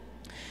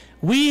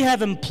 we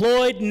have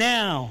employed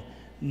now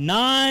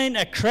 9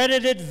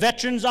 accredited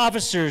veterans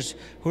officers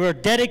who are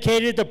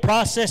dedicated to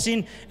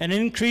processing an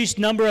increased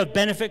number of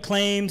benefit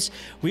claims.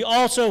 We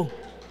also,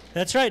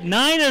 that's right,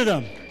 9 of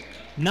them,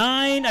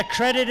 9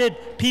 accredited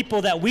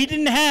people that we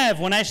didn't have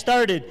when I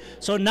started.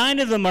 So 9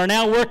 of them are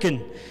now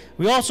working.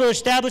 We also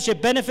established a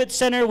benefit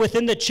center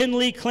within the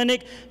Chinle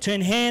Clinic to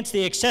enhance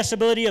the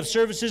accessibility of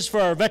services for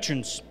our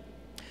veterans.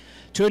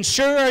 To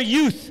ensure our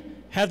youth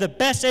have the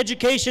best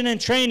education and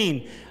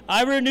training,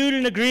 I renewed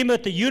an agreement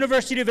with the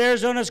University of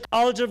Arizona's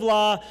College of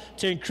Law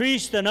to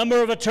increase the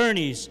number of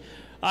attorneys.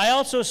 I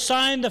also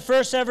signed the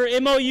first ever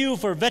MOU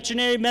for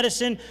veterinary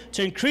medicine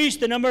to increase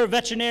the number of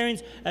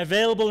veterinarians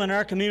available in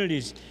our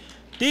communities.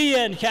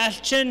 Diyan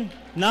Kalchen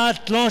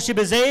Nat Lonshi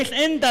Bezeil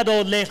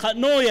Endado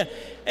Lekanoya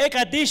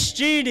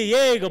Ekadishji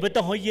Diego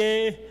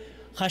Betahoye.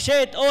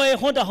 Hashet oe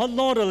honda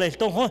honlorle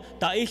to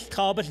da ich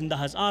kabel in da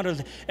has arl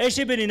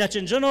eshi bin in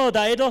achenjono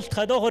da idol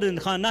khado horin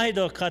khanai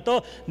do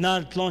khato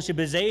na tlonshi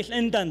bezeil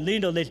in dan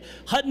lindo le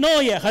hat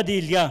noye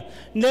hadilya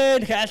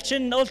nen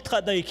khalchen ult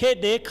khadai ke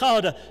de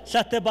khada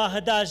satte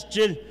bahadas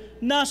jil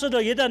naso do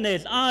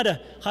yedanel ada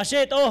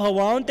hashet o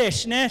hawan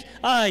teshne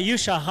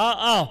yusha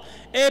ha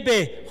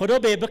ebe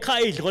hodobe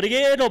bekail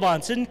horige do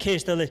bansin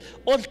kestel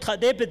ult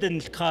khade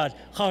bedin khad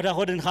khada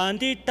horin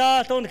khandi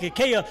ta ton ke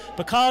ke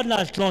bekad na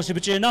tlonshi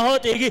biche na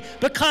hot egi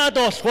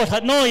bekados what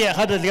hat noye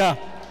hadilya.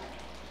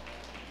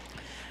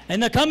 In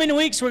the coming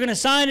weeks, we're going to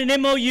sign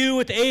an MOU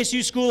with the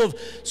ASU School of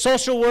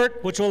Social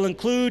Work, which will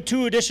include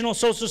 2 additional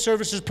social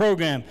services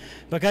programs,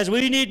 because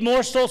we need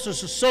more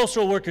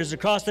social workers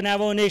across the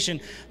Navajo Nation.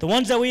 The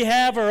ones that we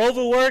have are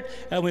overworked,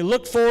 and we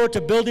look forward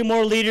to building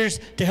more leaders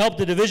to help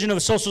the Division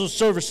of Social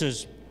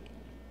Services.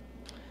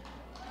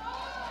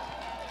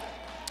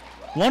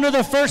 One of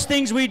the first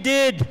things we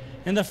did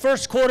in the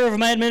first quarter of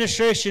my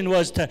administration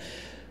was to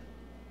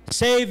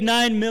save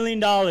 $9 million.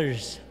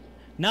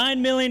 $9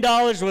 million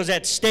was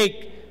at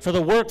stake for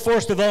the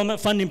Workforce Development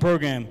Funding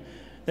Program.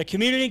 The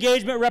community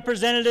engagement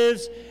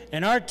representatives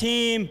and our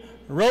team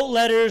wrote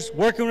letters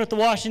working with the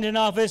Washington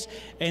office,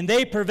 and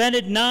they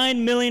prevented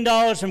 $9 million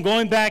from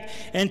going back.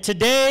 And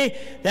today,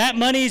 that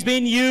money is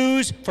being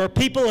used for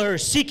people who are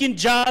seeking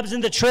jobs in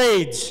the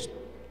trades.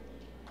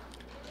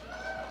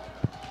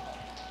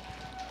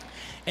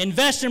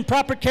 Invest in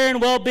proper care and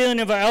well-being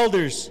of our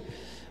elders.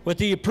 With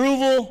the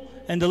approval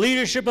and the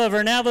leadership of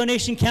our Navajo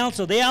Nation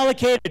Council, they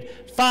allocated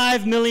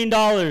 $5 million to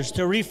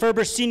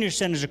refurbish senior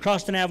centers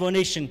across the Navajo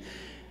Nation.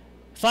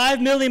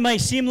 $5 million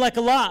might seem like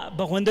a lot,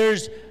 but when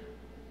there's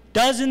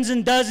dozens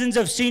and dozens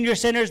of senior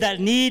centers that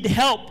need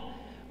help,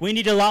 we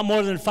need a lot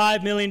more than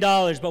 $5 million.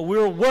 But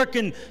we're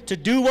working to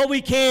do what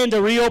we can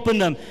to reopen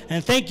them.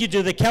 And thank you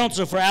to the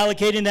council for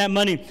allocating that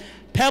money.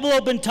 Pueblo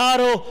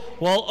Bintado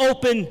will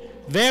open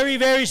very,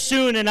 very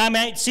soon, and I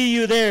might see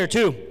you there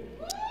too.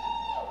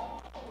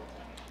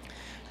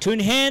 To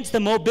enhance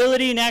the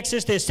mobility and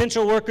access to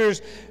essential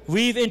workers,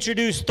 we've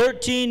introduced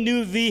 13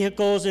 new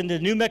vehicles in the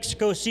New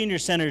Mexico senior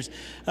centers.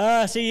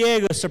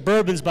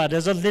 Suburbans ba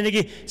there's a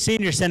linigi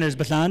senior centers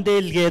but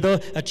landel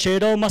gedo a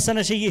chedo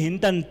masana shi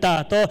hintan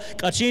ta to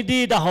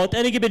kachidi da hot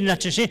enigi bin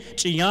nachishi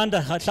chiyan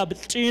da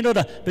khlab chino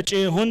da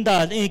bichi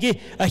hunda enigi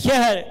a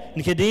here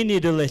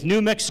nikidini de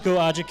New Mexico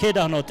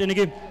ajikeda not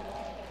enigi.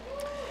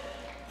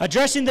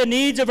 Addressing the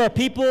needs of our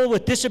people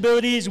with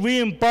disabilities,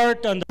 we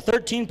embarked on the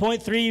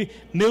 $13.3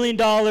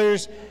 million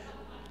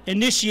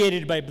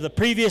initiated by the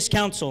previous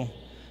council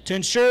to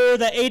ensure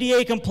that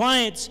ADA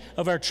compliance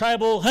of our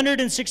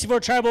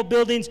 164 tribal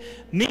buildings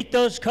meet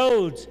those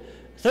codes.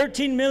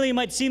 $13 million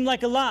might seem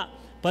like a lot,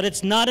 but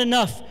it's not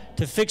enough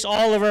to fix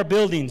all of our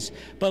buildings,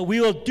 but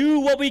we will do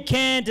what we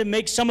can to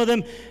make some of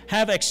them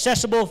have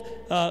accessible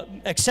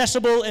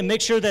and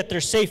make sure that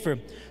they're safer.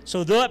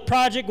 So that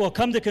project will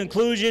come to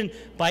conclusion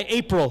by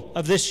April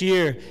of this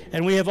year,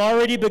 and we have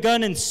already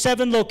begun in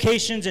 7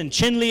 locations in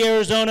Chinle,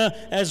 Arizona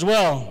as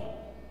well.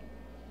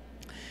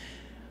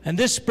 And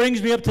this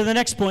brings me up to the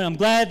next point. I'm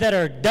glad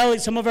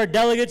that some of our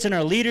delegates and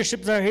our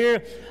leaderships are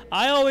here.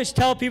 I always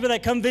tell people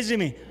that come visit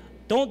me,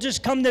 don't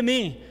just come to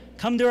me,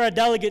 come to our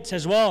delegates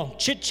as well.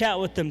 Chit-chat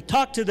with them,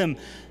 talk to them,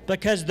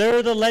 because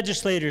they're the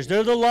legislators,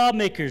 they're the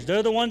lawmakers,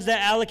 they're the ones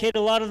that allocate a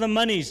lot of the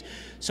monies.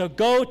 So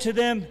go to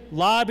them,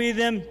 lobby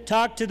them,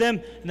 talk to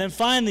them, and then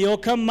finally it'll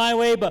come my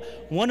way. But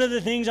one of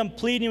the things I'm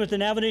pleading with the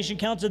Navajo Nation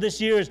Council this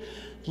year is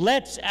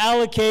let's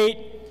allocate.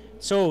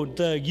 So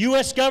the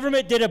U.S.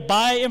 government did a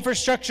buy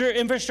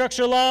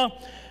infrastructure law.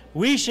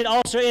 We should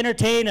also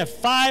entertain a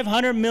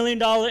 $500 million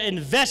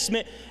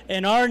investment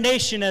in our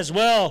nation as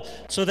well,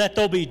 so that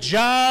there'll be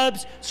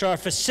jobs, so our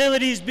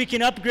facilities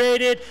become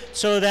upgraded,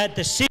 so that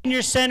the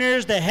senior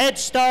centers, the Head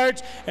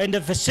Starts, and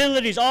the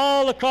facilities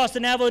all across the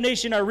Navajo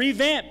Nation are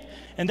revamped.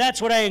 And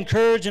that's what I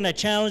encourage and I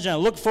challenge, and I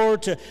look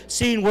forward to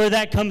seeing where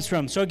that comes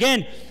from. So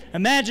again,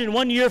 imagine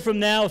 1 year from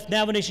now if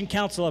Navajo Nation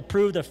Council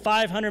approved a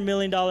 $500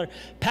 million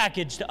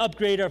package to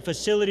upgrade our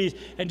facilities,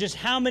 and just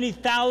how many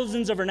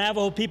thousands of our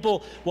Navajo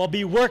people will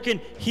be working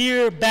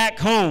here back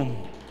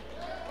home.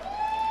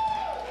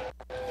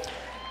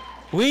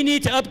 We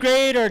need to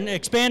upgrade or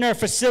expand our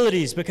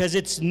facilities because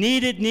it's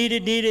needed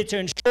to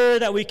ensure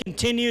that we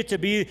continue to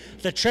be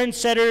the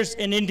trendsetters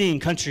in Indian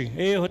country.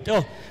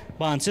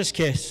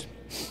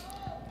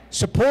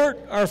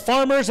 Support our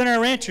farmers and our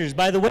ranchers.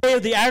 By the way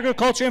of the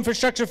Agriculture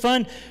Infrastructure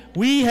Fund,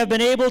 we have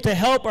been able to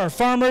help our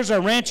farmers,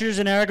 our ranchers,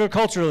 and our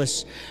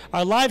agriculturalists.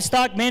 Our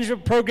livestock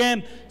management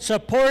program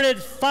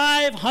supported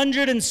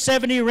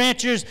 570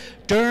 ranchers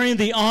during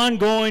the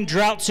ongoing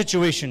drought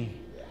situation.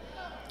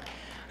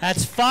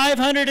 That's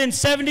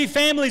 570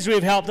 families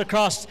we've helped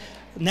across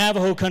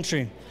Navajo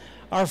country.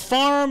 Our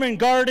Farm and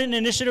Garden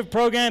Initiative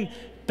program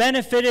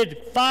benefited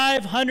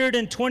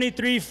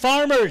 523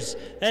 farmers.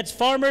 That's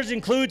farmers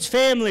includes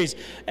families.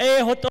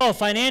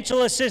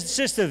 Financial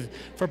assistance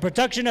for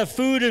production of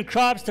food and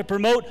crops to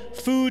promote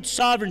food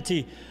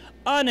sovereignty.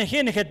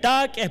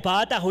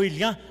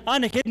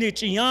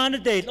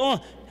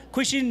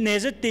 Kushin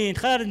nezetin,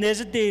 khar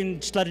nezetin,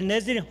 shlar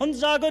nezetin,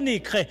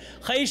 honzagonik,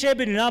 khaisha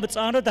birina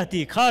btsana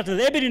dati, khar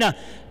ebirina,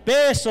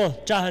 beso,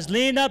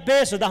 jahazlina,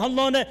 beso, da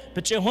hanlone,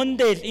 bche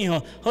hondel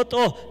iho,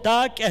 hoto,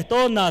 dak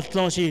eto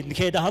natlonshi,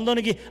 ke da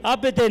hanlonegi,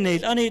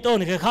 abedenil,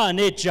 aniton,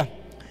 khaneja.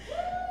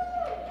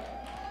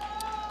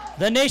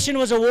 The nation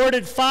was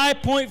awarded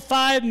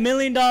 $5.5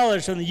 million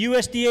from the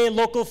USDA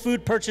Local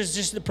Food Purchase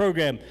Assistance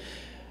Program.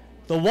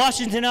 The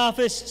Washington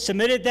office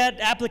submitted that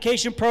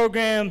application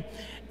program,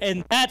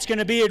 and that's going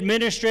to be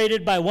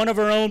administrated by one of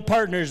our own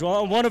partners,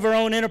 one of our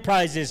own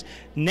enterprises,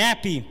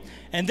 NAPI.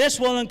 And this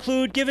will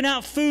include giving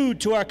out food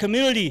to our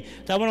community.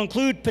 That will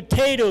include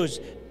potatoes,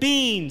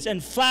 beans,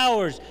 and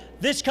flowers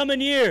this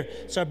coming year.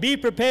 So be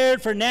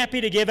prepared for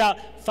NAPI to give out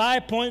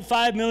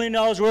 $5.5 million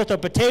worth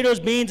of potatoes,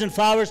 beans, and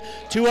flowers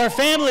to our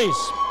families.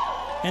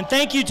 And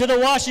thank you to the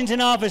Washington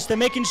office for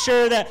making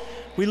sure that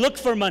we look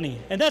for money.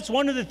 And that's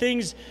one of the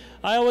things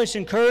I always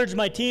encourage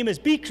my team is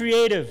be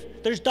creative.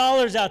 There's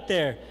dollars out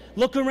there.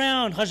 Look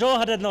around. Look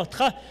around.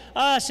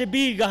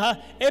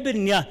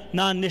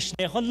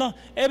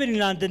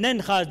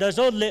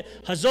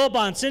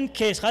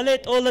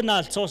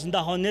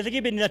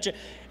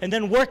 And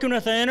then working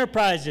with our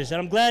enterprises. And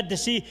I'm glad to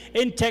see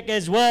Intech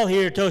as well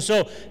here too.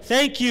 So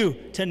thank you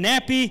to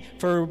NAPI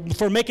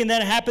for making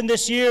that happen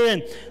this year.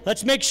 And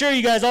let's make sure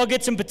you guys all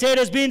get some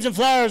potatoes, beans, and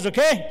flowers,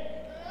 okay?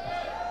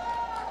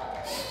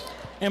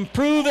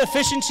 Improve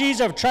efficiencies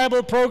of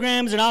tribal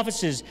programs and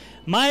offices.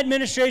 My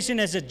administration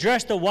has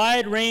addressed a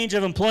wide range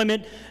of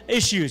employment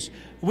issues.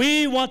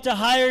 We want to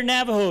hire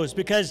Navajos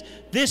because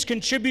this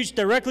contributes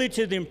directly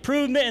to the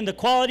improvement and the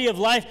quality of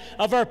life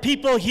of our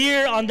people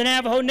here on the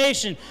Navajo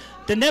Nation.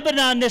 The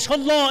Nebanan Nish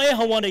Holon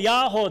Ehawana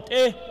Yahot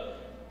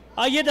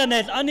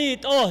Ayadanet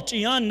Anit O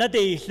Chian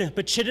Nade,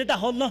 but Chirida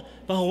Holno,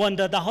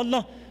 Bahawanda da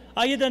Holno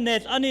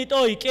Ayadanet Anit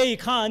O Ike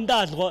Khan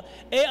Dadlo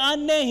E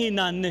Anehi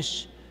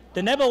Nanish. The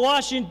Neba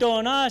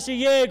Washington,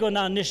 Siego,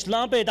 Nanish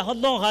Lampe, the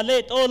Holon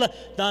Halet, Ola,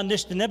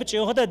 Nanish, the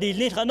Nebachoda, the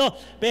Litano,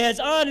 Behaz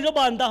Ani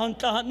Loban,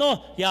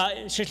 no, Ya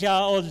Shia,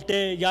 all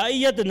day, Ya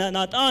Yad,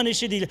 not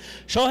Anishidi,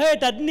 Shohe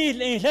that Nil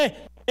in He,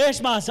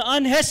 Esmas,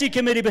 Unhesi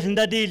committee, but in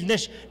the deal,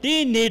 Nish,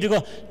 the need to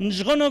go,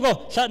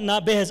 Njonogo, Satna,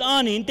 Behaz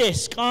Ani, in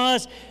this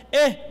cause,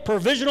 a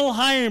provisional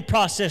hiring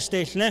process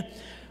station,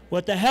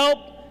 with the help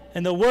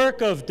and the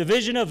work of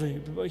Division of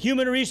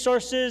Human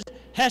Resources,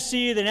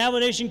 HESI, the Navajo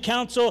Nation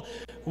Council,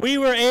 we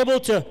were able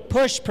to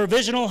push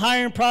provisional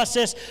hiring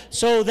process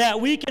so that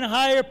we can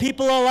hire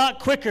people a lot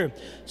quicker.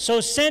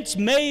 So since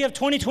May of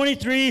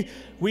 2023,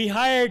 we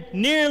hired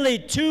nearly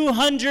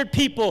 200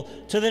 people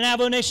to the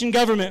Navajo Nation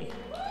government.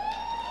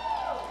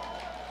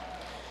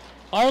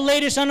 Our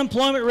latest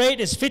unemployment rate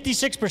is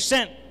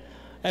 56%.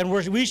 And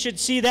we should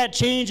see that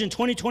change in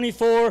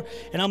 2024,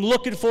 and I'm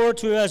looking forward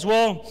to it as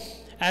well.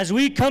 As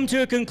we come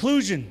to a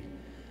conclusion,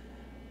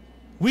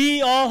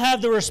 we all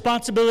have the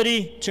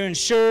responsibility to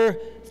ensure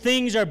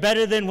things are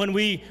better than when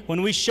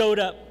we showed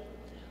up.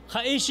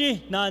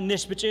 Khaishi na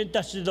nisbichin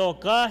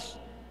tasdokal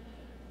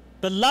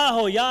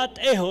Balaho yat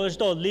eho is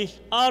do lich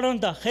aron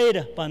da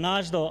kheda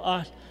banaz do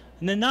al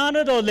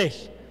nanana do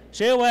lich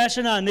she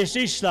washana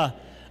nisishla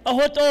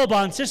ahot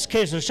oban sis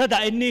keso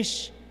shada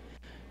inish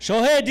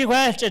shohe di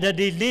wash da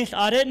di lich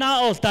are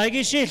na ol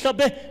tagi shi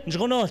lobe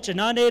njono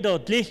chenane do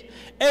lich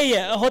eye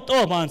ahot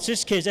oban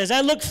sis kes. As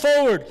I look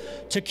forward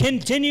to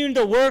continuing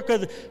to work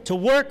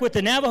with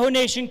the Navajo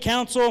Nation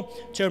Council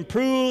to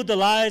improve the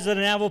lives of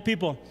the Navajo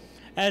people.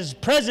 As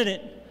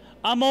president,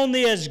 I'm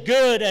only as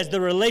good as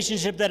the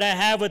relationship that I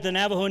have with the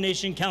Navajo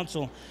Nation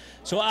Council.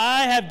 So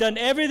I have done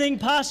everything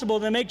possible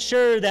to make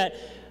sure that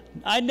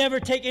I never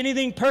take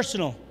anything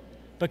personal,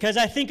 because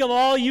I think of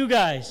all you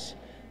guys,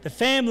 the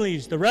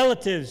families, the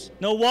relatives,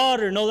 no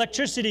water, no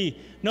electricity,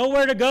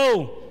 nowhere to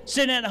go,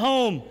 sitting at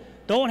home,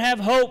 don't have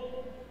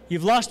hope,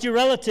 you've lost your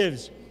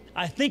relatives.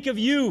 I think of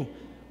you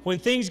when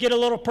things get a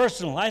little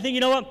personal. I think,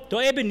 you know what?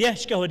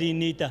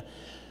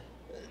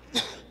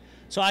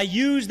 So I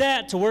use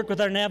that to work with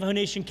our Navajo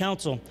Nation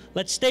Council.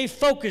 Let's stay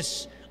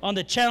focused on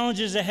the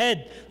challenges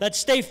ahead. Let's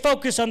stay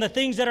focused on the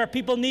things that our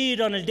people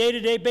need on a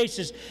day-to-day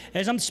basis.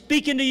 As I'm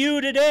speaking to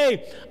you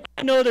today,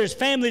 I know there's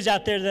families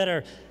out there that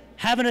are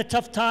having a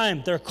tough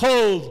time. They're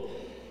cold.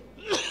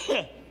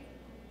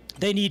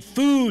 They need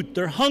food.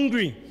 They're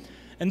hungry.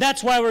 And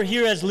that's why we're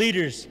here as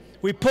leaders.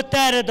 We put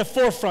that at the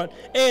forefront.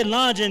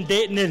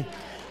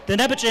 The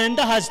Nebachin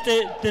has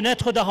the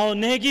netho the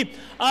Honegi,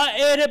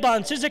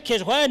 Ereban,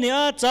 Sizakis, when the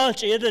arts are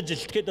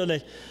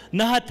the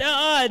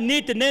Nahat,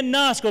 need the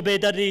Nenasco Bay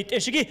that it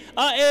Ishigi,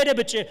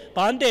 Erebache,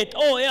 Bandit,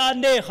 oh,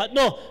 Ande,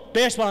 no,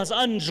 best ones,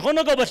 and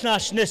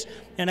Jonagobasnashness.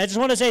 And I just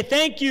want to say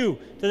thank you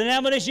to the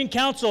Navajo Nation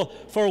Council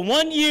for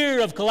 1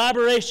 year of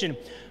collaboration.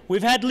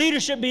 We've had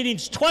leadership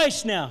meetings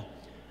twice now.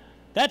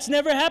 That's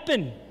never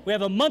happened. We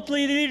have a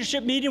monthly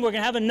leadership meeting. We're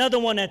going to have another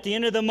one at the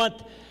end of the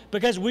month,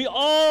 because we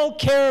all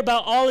care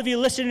about all of you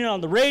listening on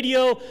the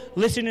radio,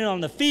 listening on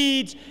the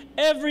feeds.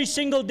 Every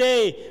single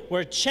day,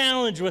 we're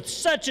challenged with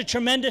such a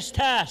tremendous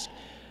task.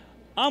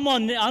 I'm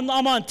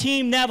on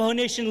Team Navajo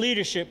Nation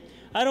Leadership.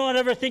 I don't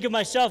ever think of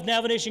myself,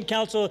 Navajo Nation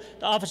Council,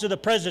 the Office of the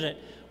President.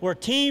 We're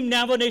Team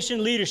Navajo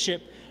Nation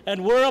Leadership,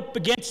 and we're up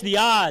against the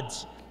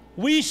odds.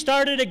 We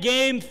started a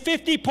game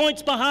 50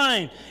 points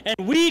behind, and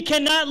we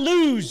cannot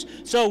lose,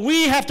 so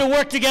we have to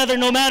work together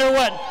no matter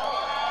what.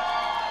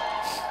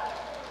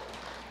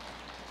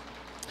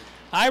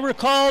 I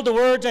recall the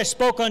words I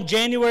spoke on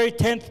January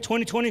 10th,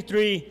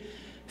 2023,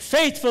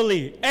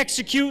 faithfully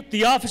execute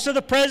the office of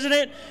the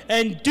President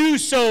and do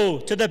so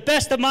to the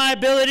best of my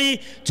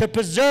ability to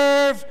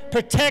preserve,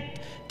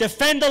 protect,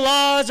 defend the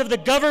laws of the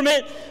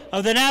government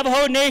of the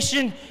Navajo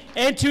Nation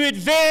and to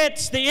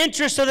advance the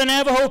interests of the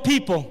Navajo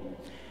people.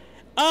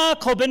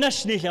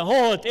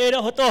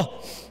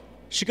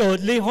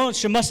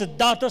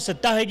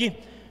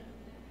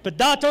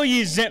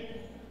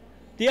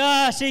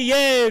 Dia si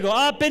yego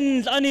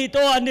apin anito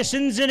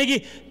anisin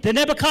zinigi the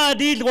nebaka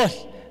dilwal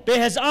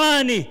behas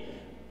ani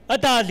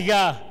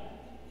adalga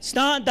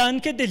stan dan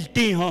ke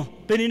dilti ho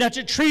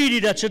beninach treaty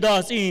that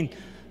chadas in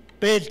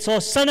be so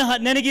sanahat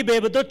nenigi be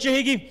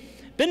dotchegi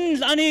bin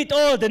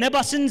anito the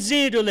nebasin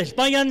zidul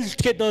bayan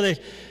ketole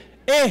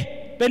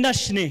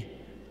benashni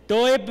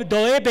doe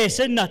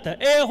besen nata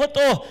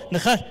hoto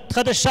nakha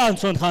khadashan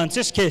son khan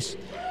siskes.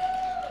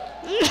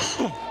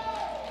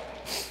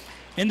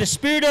 In the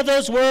spirit of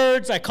those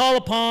words, I call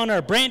upon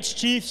our branch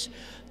chiefs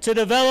to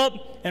develop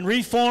and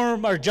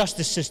reform our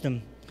justice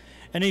system.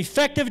 An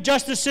effective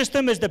justice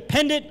system is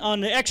dependent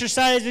on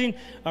exercising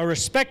our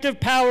respective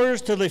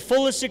powers to the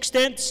fullest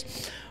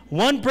extent.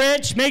 One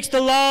branch makes the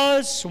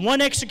laws,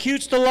 one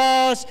executes the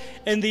laws,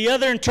 and the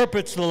other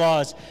interprets the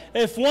laws.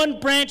 If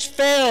one branch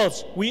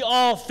fails, we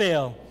all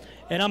fail.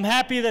 And I'm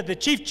happy that the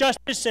Chief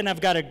Justice, and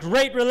I've got a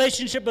great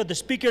relationship with the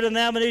Speaker of the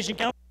Navajo Nation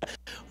Council,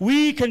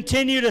 we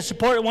continue to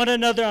support one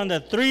another on the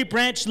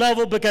three-branch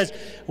level, because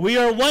we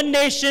are one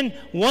nation,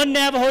 one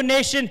Navajo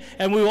Nation,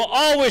 and we will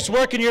always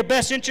work in your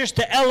best interest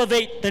to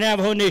elevate the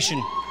Navajo Nation.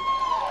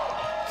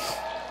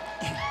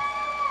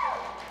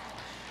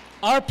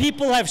 Our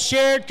people have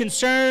shared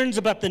concerns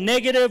about the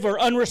negative or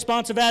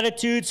unresponsive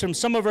attitudes from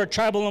some of our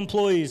tribal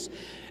employees.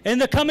 In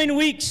the coming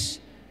weeks,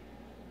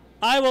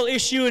 I will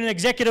issue an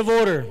executive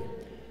order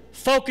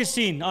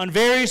focusing on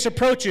various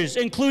approaches,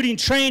 including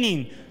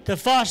training to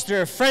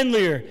foster a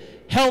friendlier,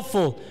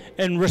 helpful,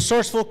 and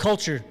resourceful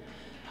culture.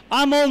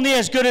 I'm only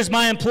as good as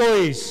my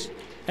employees,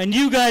 and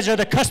you guys are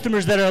the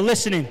customers that are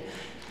listening.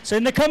 So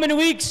in the coming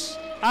weeks,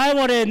 I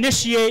want to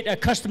initiate a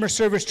customer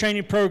service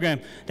training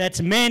program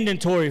that's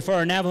mandatory for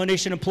our Navajo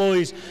Nation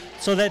employees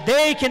so that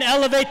they can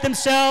elevate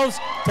themselves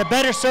to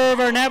better serve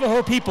our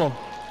Navajo people.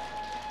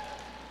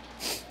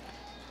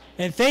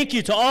 And thank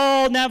you to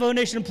all Navajo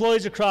Nation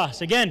employees across.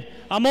 Again,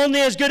 I'm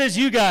only as good as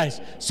you guys.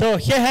 So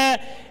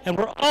and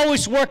we're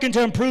always working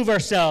to improve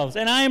ourselves.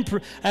 And I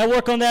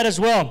work on that as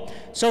well.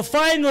 So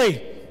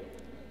finally,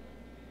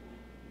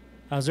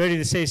 I was ready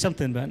to say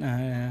something, but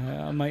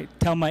I might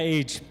tell my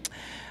age.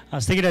 I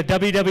was thinking of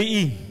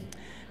WWE.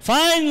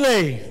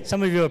 Finally,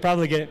 some of you will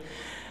probably get it.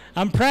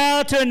 I'm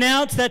proud to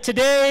announce that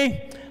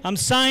today I'm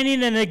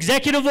signing an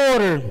executive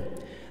order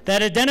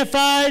that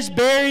identifies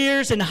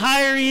barriers in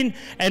hiring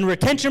and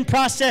retention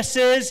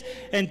processes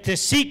and to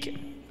seek,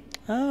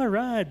 all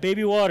right,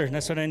 baby water,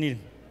 that's what I need.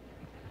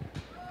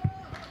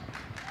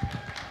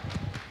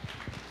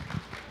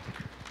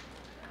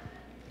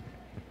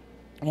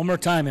 One more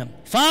time, Em.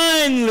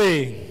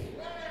 Finally,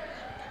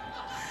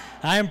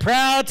 I am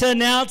proud to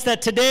announce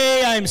that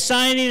today I am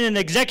signing an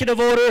executive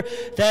order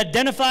that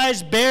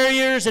identifies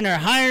barriers in our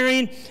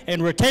hiring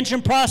and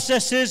retention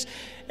processes,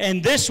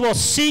 and this will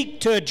seek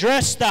to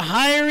address the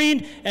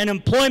hiring and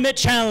employment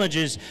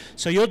challenges.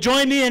 So you'll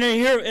join me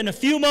in a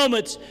few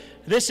moments,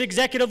 this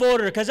executive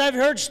order, because I've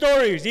heard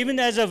stories, even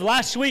as of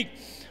last week.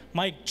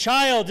 My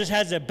child just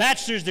has a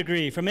bachelor's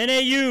degree from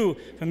NAU,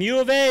 from U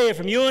of A,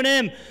 from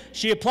UNM.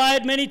 She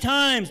applied many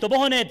times.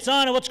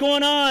 What's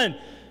going on?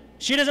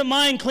 She doesn't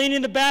mind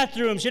cleaning the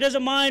bathroom. She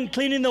doesn't mind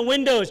cleaning the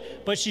windows,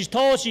 but she's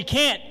told she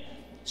can't.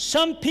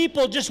 Some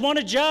people just want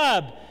a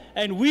job,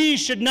 and we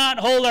should not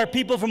hold our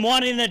people from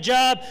wanting a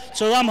job.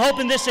 So I'm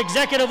hoping this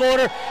executive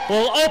order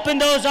will open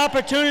those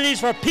opportunities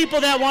for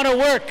people that want to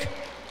work.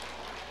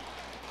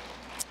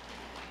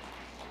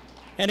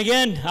 And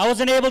again, I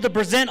wasn't able to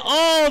present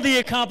all the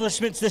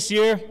accomplishments this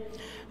year,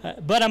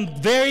 but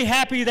I'm very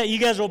happy that you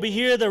guys will be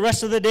here the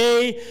rest of the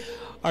day.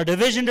 Our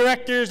division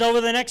directors, over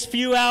the next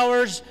few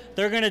hours,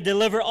 they're going to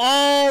deliver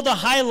all the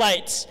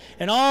highlights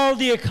and all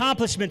the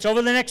accomplishments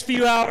over the next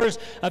few hours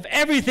of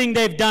everything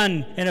they've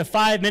done in a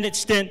 5-minute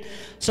stint.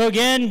 So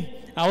again,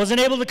 I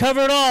wasn't able to cover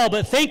it all,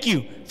 but thank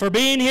you for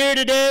being here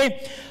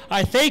today.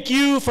 I thank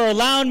you for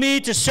allowing me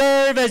to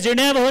serve as your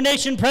Navajo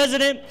Nation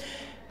president.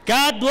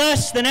 God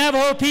bless the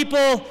Navajo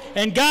people,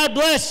 and God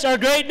bless our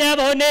great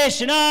Navajo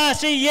Nation.